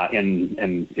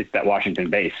 and it's that Washington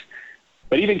base.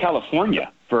 But even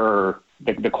California, for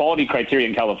the quality criteria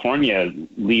in California,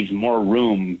 leaves more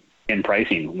room in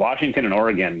pricing. Washington and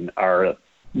Oregon are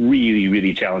really,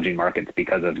 really challenging markets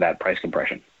because of that price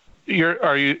compression.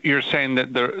 You're saying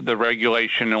that the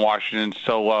regulation in Washington is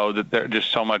so low that there's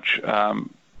just so much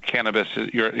cannabis,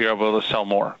 you're able to sell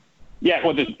more? Yeah,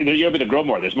 well, you're able to grow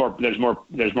more. There's more.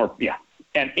 Yeah,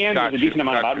 and there's a decent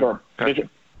amount of outdoor. There's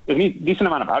a decent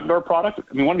amount of outdoor product.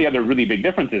 I mean, one of the other really big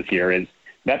differences here is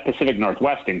that Pacific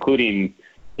Northwest, including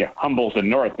Humboldt and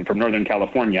north, and from Northern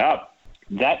California up,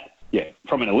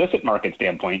 from an illicit market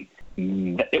standpoint,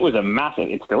 it still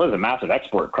is a massive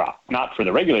export crop, not for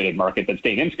the regulated market that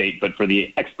stayed in state, but for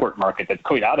the export market that's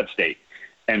going out of state.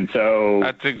 And so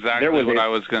that's exactly what I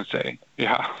was going to say.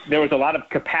 Yeah. There was a lot of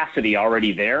capacity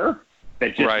already there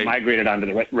that just migrated onto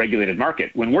the regulated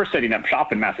market. When we're setting up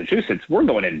shop in Massachusetts, we're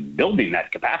going and building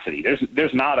that capacity.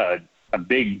 There's not a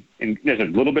big, there's a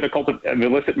little bit of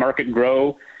illicit market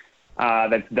grow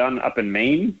that's done up in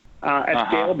Maine at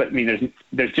scale, but I mean,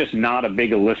 there's just not a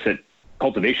big illicit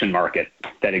cultivation market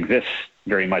that exists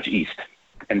very much east.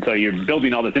 And so you're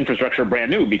building all this infrastructure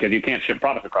brand new because you can't ship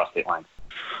product across state lines.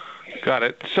 Got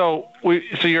it. So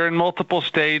you're in multiple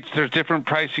states. There's different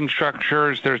pricing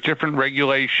structures. There's different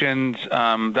regulations.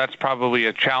 That's probably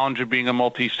a challenge of being a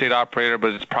multi-state operator,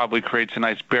 but it probably creates a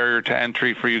nice barrier to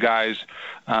entry for you guys,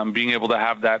 being able to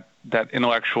have that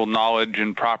intellectual knowledge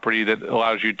and property that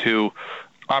allows you to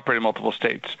operate in multiple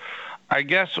states. I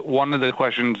guess one of the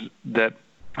questions that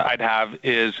I'd have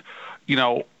is,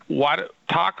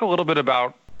 talk a little bit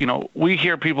about, we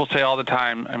hear people say all the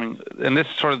time, and this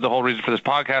is sort of the whole reason for this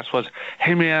podcast was,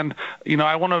 hey man,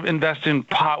 I want to invest in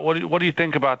pot. What do you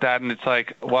think about that? And it's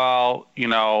like, well,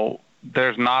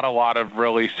 there's not a lot of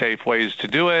really safe ways to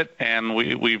do it. And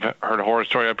we've heard a horror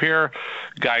story up here.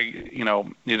 Guy,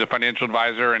 he's a financial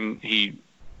advisor and he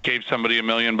gave somebody $1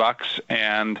 million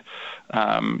and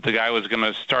the guy was going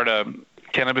to start a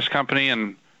cannabis company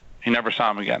and he never saw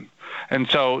him again. And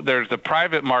so there's the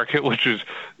private market, which is,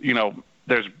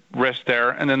 there's risk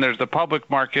there, and then there's the public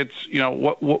markets.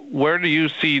 Where do you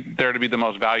see there to be the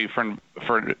most value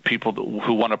for people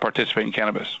who want to participate in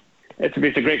cannabis? It's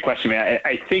a great question, man.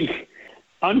 I think,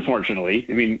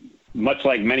 unfortunately, much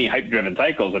like many hype-driven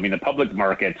cycles, the public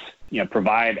markets,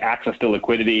 provide access to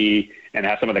liquidity and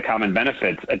have some of the common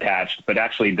benefits attached, but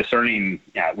actually discerning,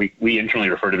 we internally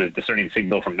refer to it as discerning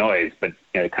signal from noise, but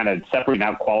kind of separating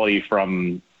out quality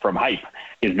from hype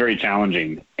is very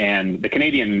challenging. And the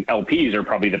Canadian LPs are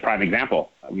probably the prime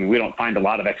example. We don't find a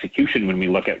lot of execution when we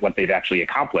look at what they've actually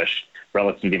accomplished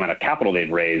relative to the amount of capital they've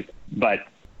raised. But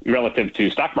relative to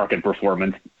stock market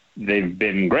performance, they've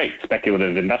been great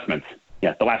speculative investments.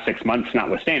 Yeah, the last 6 months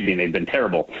notwithstanding, they've been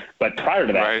terrible. But prior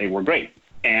to that, right, they were great.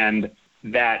 And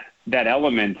that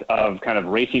element of kind of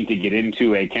racing to get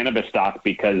into a cannabis stock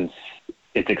because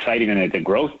it's exciting and it's a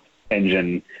growth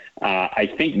engine, I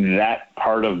think that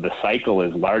part of the cycle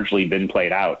has largely been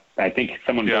played out. I think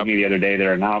someone told me the other day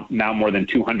there are now more than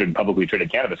 200 publicly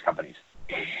traded cannabis companies.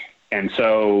 And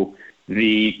so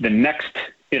the next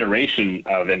iteration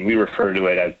of, and we refer to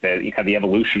it as the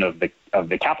evolution of the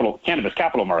cannabis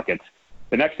capital markets,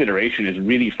 the next iteration is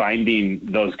really finding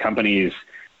those companies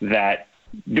that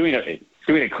doing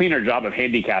a cleaner job of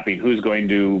handicapping who's going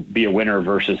to be a winner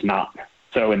versus not.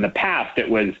 So in the past, it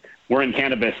was, we're in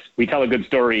cannabis, we tell a good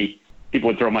story, people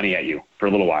would throw money at you for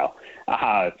a little while.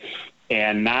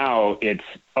 And now it's,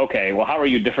 okay, well, how are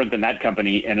you different than that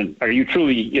company? And is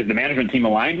the management team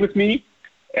aligned with me?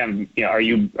 And are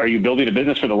you building a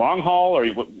business for the long haul? Or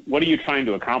what are you trying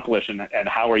to accomplish and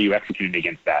how are you executing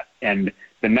against that? And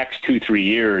the next 2-3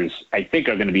 years, I think,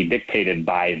 are going to be dictated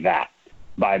by that,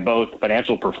 by both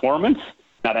financial performance.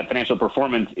 Now, that financial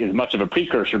performance is much of a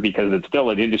precursor because it's still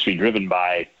an industry driven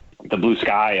by the blue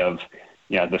sky of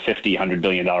the $50-100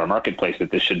 billion marketplace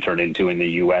that this should turn into in the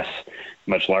U.S.,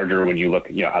 much larger when you look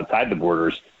outside the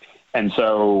borders. And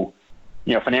so,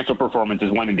 financial performance is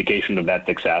one indication of that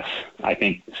success. I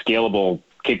think scalable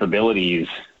capabilities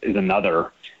is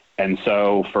another. And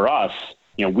so for us,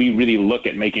 we really look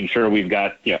at making sure we've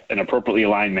got an appropriately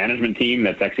aligned management team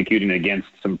that's executing against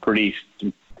some pretty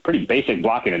basic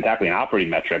blocking and tackling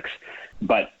operating metrics,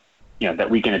 but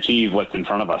that we can achieve what's in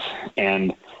front of us.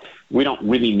 And we don't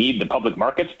really need the public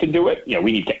markets to do it.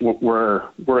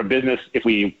 We're a business. If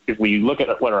we look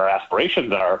at what our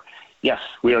aspirations are, yes,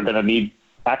 we are going to need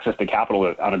access to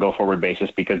capital on a go-forward basis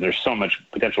because there's so much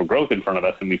potential growth in front of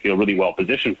us, and we feel really well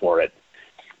positioned for it.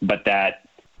 But that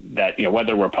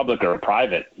whether we're public or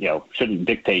private, shouldn't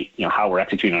dictate how we're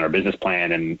executing on our business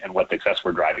plan and what success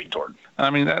we're driving toward.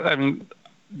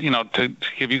 To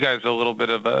give you guys a little bit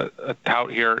of a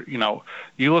tout here,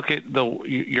 you look at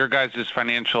your guys'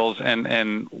 financials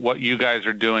and what you guys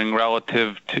are doing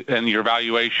relative to, and your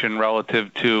valuation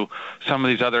relative to some of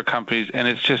these other companies, and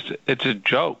it's a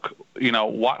joke.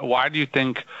 Why do you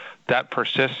think that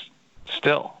persists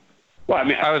still? Well,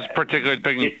 I was particularly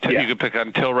picking, you could pick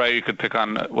on Tilray, you could pick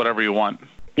on whatever you want.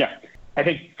 Yeah, I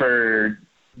think there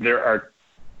are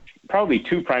probably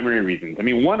two primary reasons.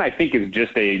 One, I think, is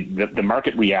just the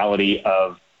market reality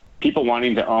of people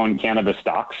wanting to own cannabis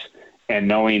stocks and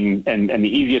knowing, and the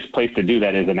easiest place to do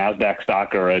that is a NASDAQ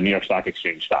stock or a New York Stock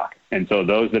Exchange stock. And so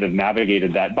those that have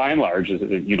navigated that, by and large, is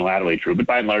unilaterally true, but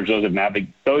by and large, those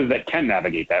that can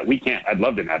navigate that, we can't. I'd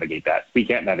love to navigate that. We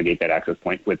can't navigate that access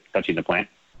point with touching the plant.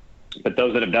 But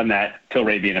those that have done that,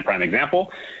 Tilray being a prime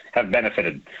example, have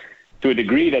benefited to a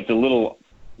degree that's a little,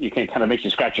 kind of makes you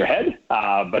scratch your head,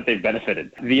 but they've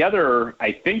benefited. The other,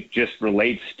 I think, just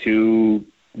relates to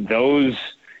those,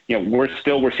 we're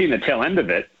seeing the tail end of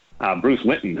it. Bruce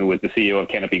Linton, who was the CEO of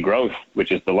Canopy Growth,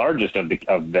 which is the largest of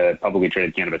the publicly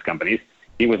traded cannabis companies,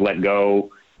 he was let go.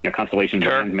 Constellation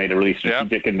Brands made a really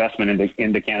strategic investment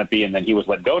into Canopy, and then he was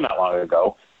let go not long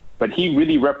ago. But he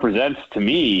really represents, to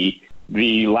me,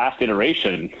 the last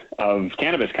iteration of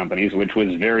cannabis companies, which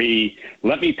was very,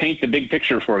 let me paint the big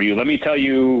picture for you. Let me tell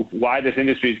you why this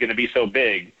industry is going to be so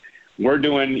big. We're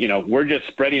doing, we're just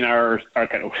spreading we're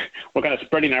kind of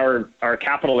spreading our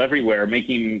capital everywhere,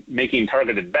 making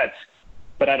targeted bets.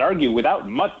 But I'd argue without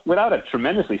a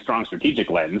tremendously strong strategic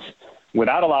lens,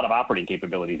 without a lot of operating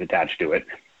capabilities attached to it,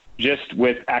 just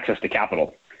with access to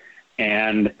capital.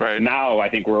 And now I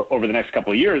think over the next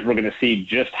couple of years, we're going to see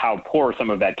just how poor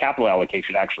some of that capital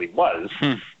allocation actually was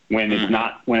when it's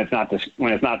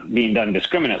not being done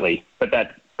discriminately. But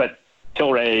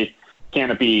Tilray,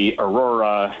 Canopy,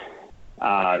 Aurora,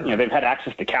 they've had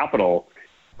access to capital,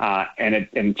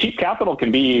 and cheap capital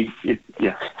can be.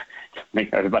 I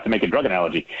was about to make a drug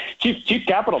analogy. Cheap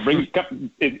capital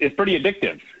is pretty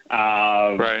addictive.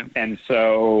 And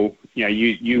so,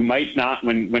 you might not,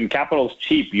 when capital's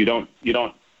cheap, you don't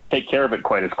take care of it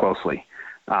quite as closely,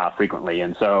 frequently.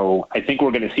 And so I think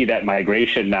we're going to see that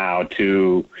migration now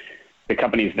to the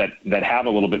companies that have a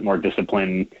little bit more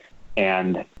discipline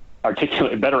and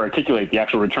better articulate the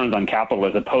actual returns on capital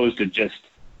as opposed to just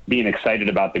being excited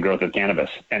about the growth of cannabis.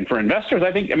 And for investors,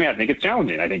 I think it's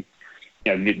challenging. I think,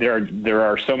 there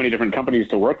are so many different companies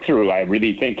to work through. I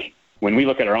really think when we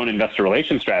look at our own investor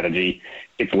relations strategy,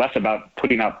 it's less about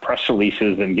putting out press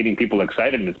releases and getting people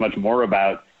excited, and it's much more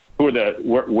about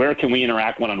where can we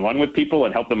interact one-on-one with people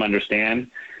and help them understand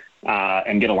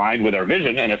and get aligned with our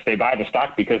vision. And if they buy the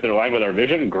stock because they're aligned with our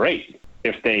vision, great.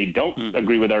 If they don't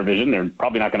agree with our vision, they're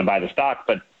probably not going to buy the stock.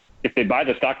 But if they buy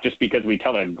the stock just because we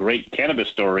tell a great cannabis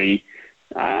story,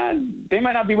 they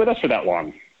might not be with us for that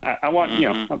long. I want,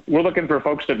 we're looking for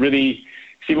folks that really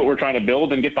see what we're trying to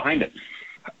build and get behind it.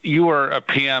 You were a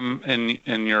PM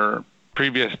in your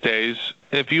previous days.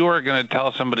 If you were going to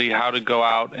tell somebody how to go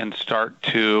out and start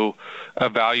to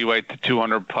evaluate the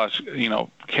 200 plus,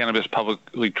 cannabis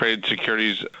publicly traded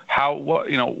securities,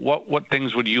 what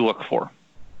things would you look for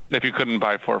if you couldn't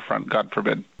buy 4Front, God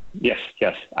forbid? Yes.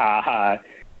 A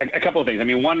couple of things. I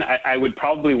mean, one, I would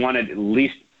probably want to at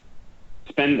least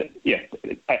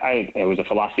I was a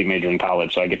philosophy major in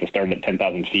college, so I get to start at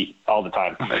 10,000 feet all the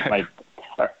time.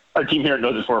 Our team here at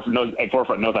 4Front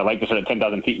knows I like to start at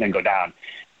 10,000 feet and then go down.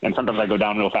 And sometimes I go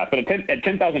down real fast. But at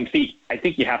 10,000 feet, I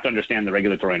think you have to understand the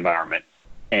regulatory environment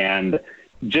and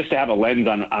just to have a lens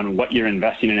on what you're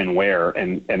investing in and where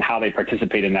and how they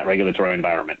participate in that regulatory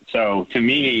environment. So to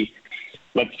me,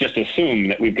 let's just assume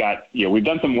that we've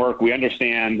done some work. We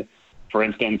understand, for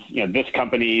instance, this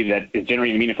company that is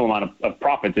generating a meaningful amount of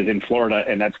profits is in Florida,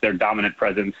 and that's their dominant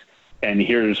presence. And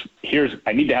here's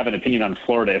I need to have an opinion on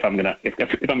Florida if I'm gonna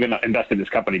invest in this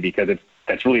company because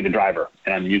that's really the driver.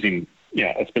 And I'm using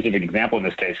a specific example in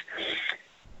this case.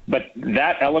 But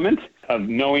that element of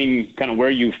knowing kind of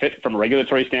where you fit from a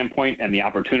regulatory standpoint and the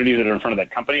opportunities that are in front of that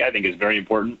company, I think is very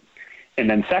important. And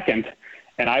then second,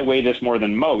 and I weigh this more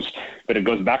than most, but it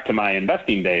goes back to my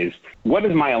investing days. What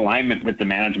is my alignment with the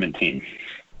management team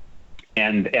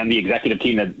and the executive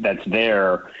team that's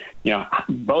there?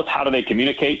 Both how do they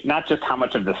communicate, not just how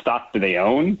much of the stock do they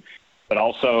own, but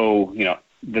also,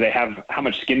 how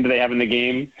much skin do they have in the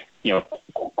game?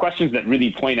 Questions that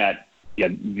really point at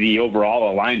the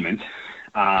overall alignment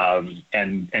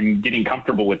and getting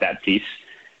comfortable with that piece.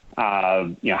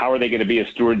 How are they going to be as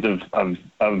stewards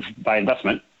of by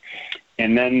investment?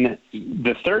 And then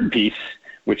the third piece,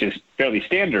 which is fairly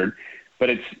standard, but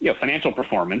it's financial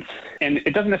performance, and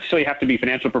it doesn't necessarily have to be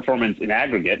financial performance in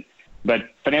aggregate, but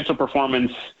financial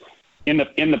performance in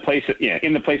the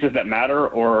places that matter,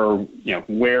 or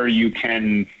where you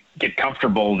can get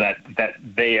comfortable that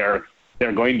they're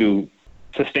going to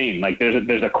sustain. Like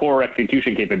there's a core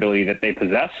execution capability that they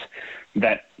possess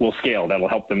that will scale, that will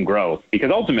help them grow.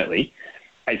 Because ultimately,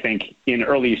 I think in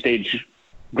early stage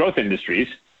growth industries,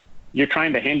 you're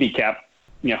trying to handicap,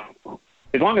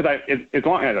 as long as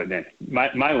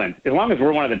my lens, as long as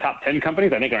we're one of the top 10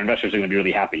 companies, I think our investors are going to be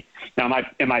really happy. Now,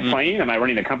 am I playing? Am I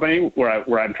running a company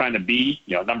where I'm trying to be,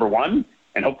 number one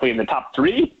and hopefully in the top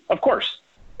 3? Of course.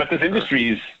 But this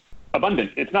industry is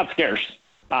abundant. It's not scarce.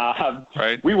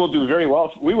 Right. We will do very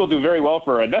well. We will do very well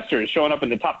for our investors showing up in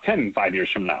the top 10 5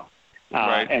 years from now.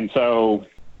 Right. And so,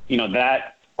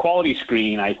 that quality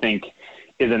screen, I think,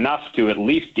 is enough to at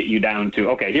least get you down to,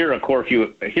 okay, here are a core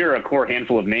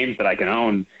handful of names that I can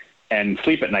own and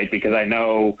sleep at night because I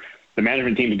know the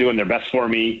management team is doing their best for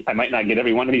me. I might not get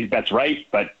every one of these bets right,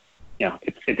 but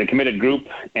it's a committed group.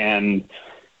 And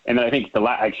then I think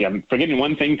actually I'm forgetting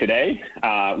one thing today,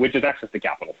 which is access to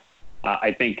capital.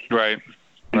 I think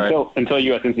until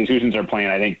U.S. institutions are playing,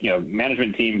 I think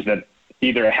management teams that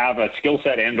either have a skill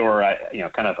set and or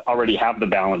kind of already have the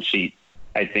balance sheet,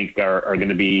 I think are going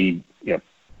to be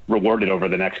rewarded over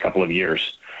the next couple of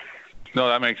years. No,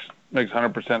 that makes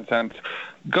 100% sense.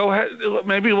 Go ahead.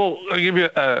 Maybe I'll give you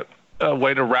a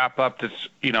way to wrap up this.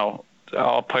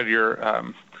 I'll play to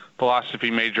your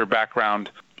philosophy major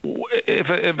background. If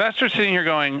an investor's sitting here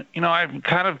going, I've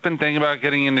kind of been thinking about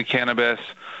getting into cannabis,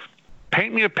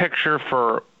 paint me a picture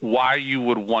for why you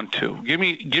would want to. Give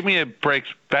me a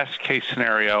break's best case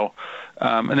scenario,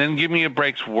 and then give me a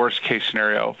break's worst case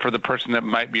scenario for the person that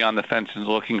might be on the fence and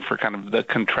looking for kind of the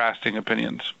contrasting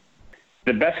opinions.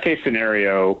 The best case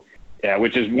scenario,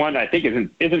 which is one I think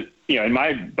isn't in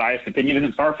my biased opinion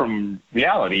isn't far from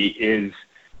reality, is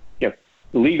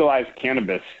legalized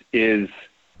cannabis is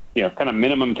kind of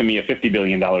minimum to me a $50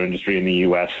 billion industry in the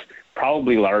U.S.,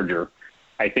 probably larger.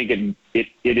 I think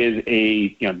it is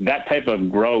that type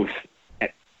of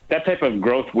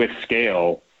growth with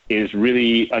scale is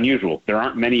really unusual. There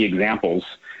aren't many examples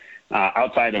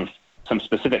outside of some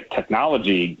specific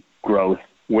technology growth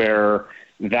where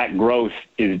that growth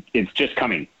it's just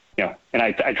coming. And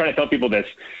I try to tell people this,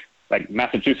 like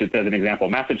Massachusetts as an example.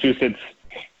 Massachusetts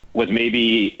was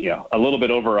maybe a little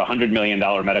bit over $100 million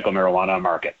medical marijuana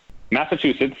market.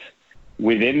 Massachusetts,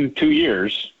 within 2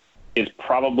 years, is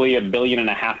probably $1.5 billion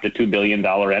to $2 billion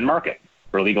end market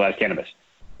for legalized cannabis.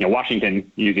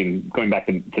 Washington, going back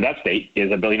to that state, is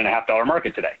 $1.5 billion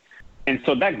market today. And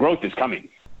so that growth is coming.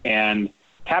 And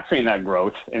capturing that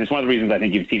growth, and it's one of the reasons I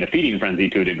think you've seen a feeding frenzy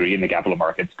to a degree in the capital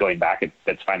markets going back.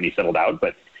 That's finally settled out,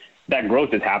 but that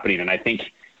growth is happening. And I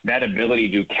think that ability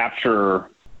to capture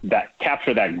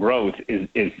that growth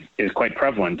is quite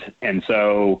prevalent. And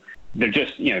so they're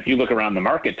just, if you look around the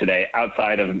market today,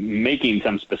 outside of making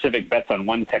some specific bets on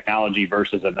one technology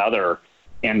versus another,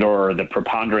 and or the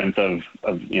preponderance of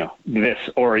this,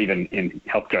 or even in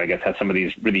healthcare, I guess, has some of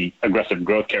these really aggressive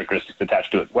growth characteristics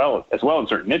attached to it as well in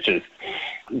certain niches,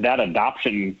 that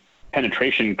adoption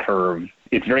penetration curve,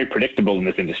 it's very predictable in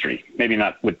this industry. Maybe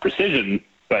not with precision,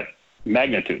 but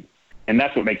magnitude. And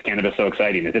that's what makes cannabis so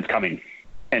exciting, is it's coming.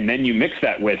 And then you mix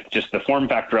that with just the form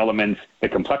factor elements, the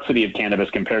complexity of cannabis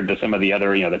compared to some of the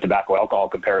other, the tobacco alcohol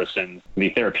comparisons, the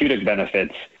therapeutic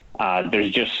benefits.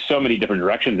 There's just so many different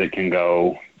directions it can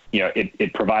go.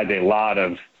 It provides a lot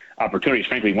of opportunities.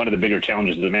 Frankly, one of the bigger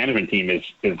challenges of the management team is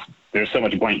there's so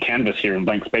much blank canvas here and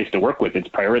blank space to work with. It's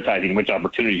prioritizing which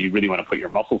opportunities you really want to put your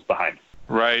muscles behind.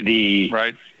 Right.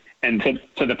 Right. And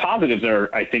so the positives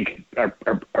I think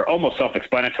are almost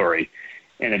self-explanatory.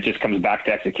 And it just comes back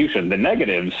to execution. The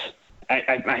negatives,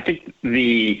 I think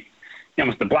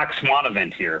almost the black swan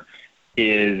event here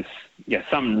is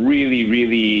some really,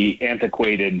 really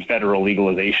antiquated federal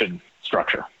legalization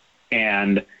structure.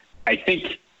 And I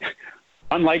think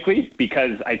unlikely,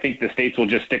 because I think the states will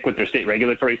just stick with their state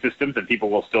regulatory systems and people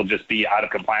will still just be out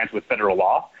of compliance with federal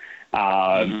law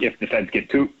if the feds get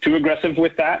too aggressive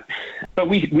with that. But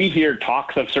we hear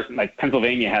talks of certain, like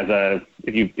Pennsylvania has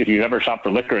if you ever shop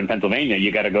for liquor in Pennsylvania,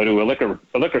 you got to go to a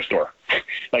liquor store,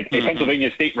 like a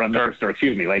Pennsylvania state-run liquor store.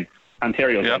 Like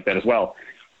Ontario's like that as well.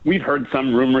 We've heard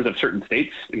some rumors of certain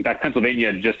states. In fact,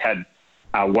 Pennsylvania just had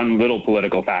one little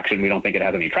political faction, we don't think it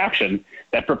has any traction,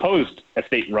 that proposed a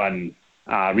state-run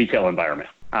retail environment.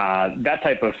 That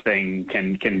type of thing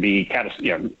can be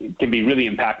really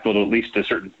impactful to at least to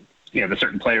certain the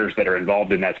certain players that are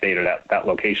involved in that state or that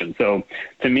location. So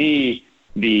to me,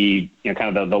 the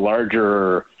kind of the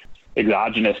larger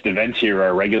exogenous events here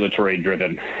are regulatory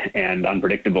driven and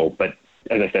unpredictable. But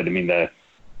as I said, I mean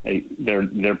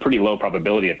they're pretty low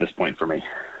probability at this point for me.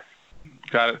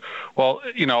 Got it. Well,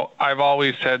 I've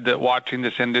always said that watching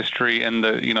this industry and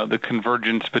the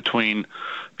convergence between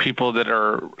people that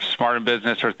are smart in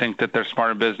business or think that they're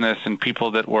smart in business and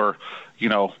people that were,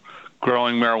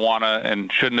 growing marijuana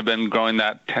and shouldn't have been growing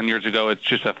that 10 years ago. It's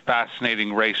just a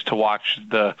fascinating race to watch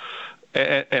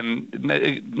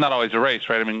and not always a race,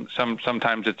 right? I mean,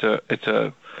 sometimes it's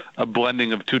a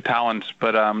blending of two talents,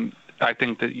 but I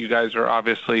think that you guys are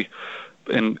obviously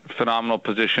in phenomenal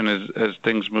position as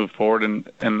things move forward,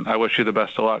 and I wish you the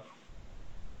best of luck.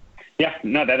 Yeah,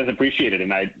 no, that is appreciated.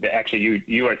 And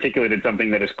you articulated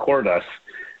something that is core to us.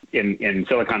 In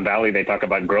Silicon Valley, they talk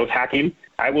about growth hacking.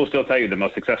 I will still tell you the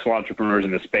most successful entrepreneurs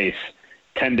in the space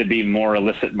tend to be more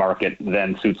illicit market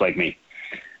than suits like me.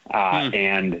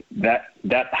 And that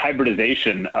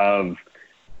hybridization of,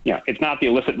 it's not the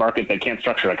illicit market that can't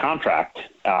structure a contract.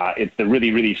 It's the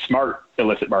really, really smart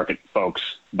illicit market folks.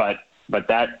 But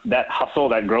that hustle,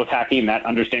 that growth hacking, that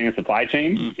understanding of supply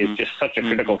chain is just such a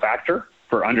critical factor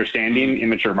for understanding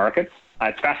immature markets.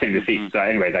 It's fascinating to see. So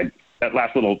anyways, that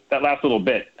last little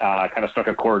bit kind of struck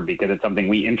a chord, because it's something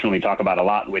we internally talk about a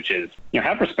lot, which is,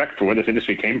 have respect for where this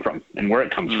industry came from and where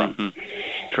it comes from.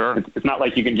 Sure. It's not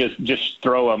like you can just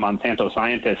throw a Monsanto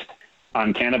scientist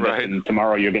on cannabis, right, and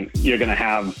tomorrow you're going to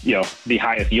have the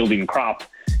highest yielding crop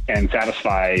and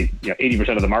satisfy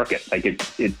 80% of the market. Like you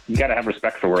got to have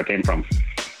respect for where it came from.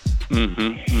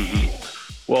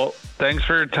 Well, thanks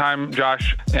for your time,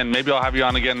 Josh, and maybe I'll have you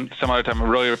on again some other time. I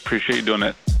really appreciate you doing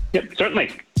it. Yep,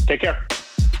 certainly. Take care.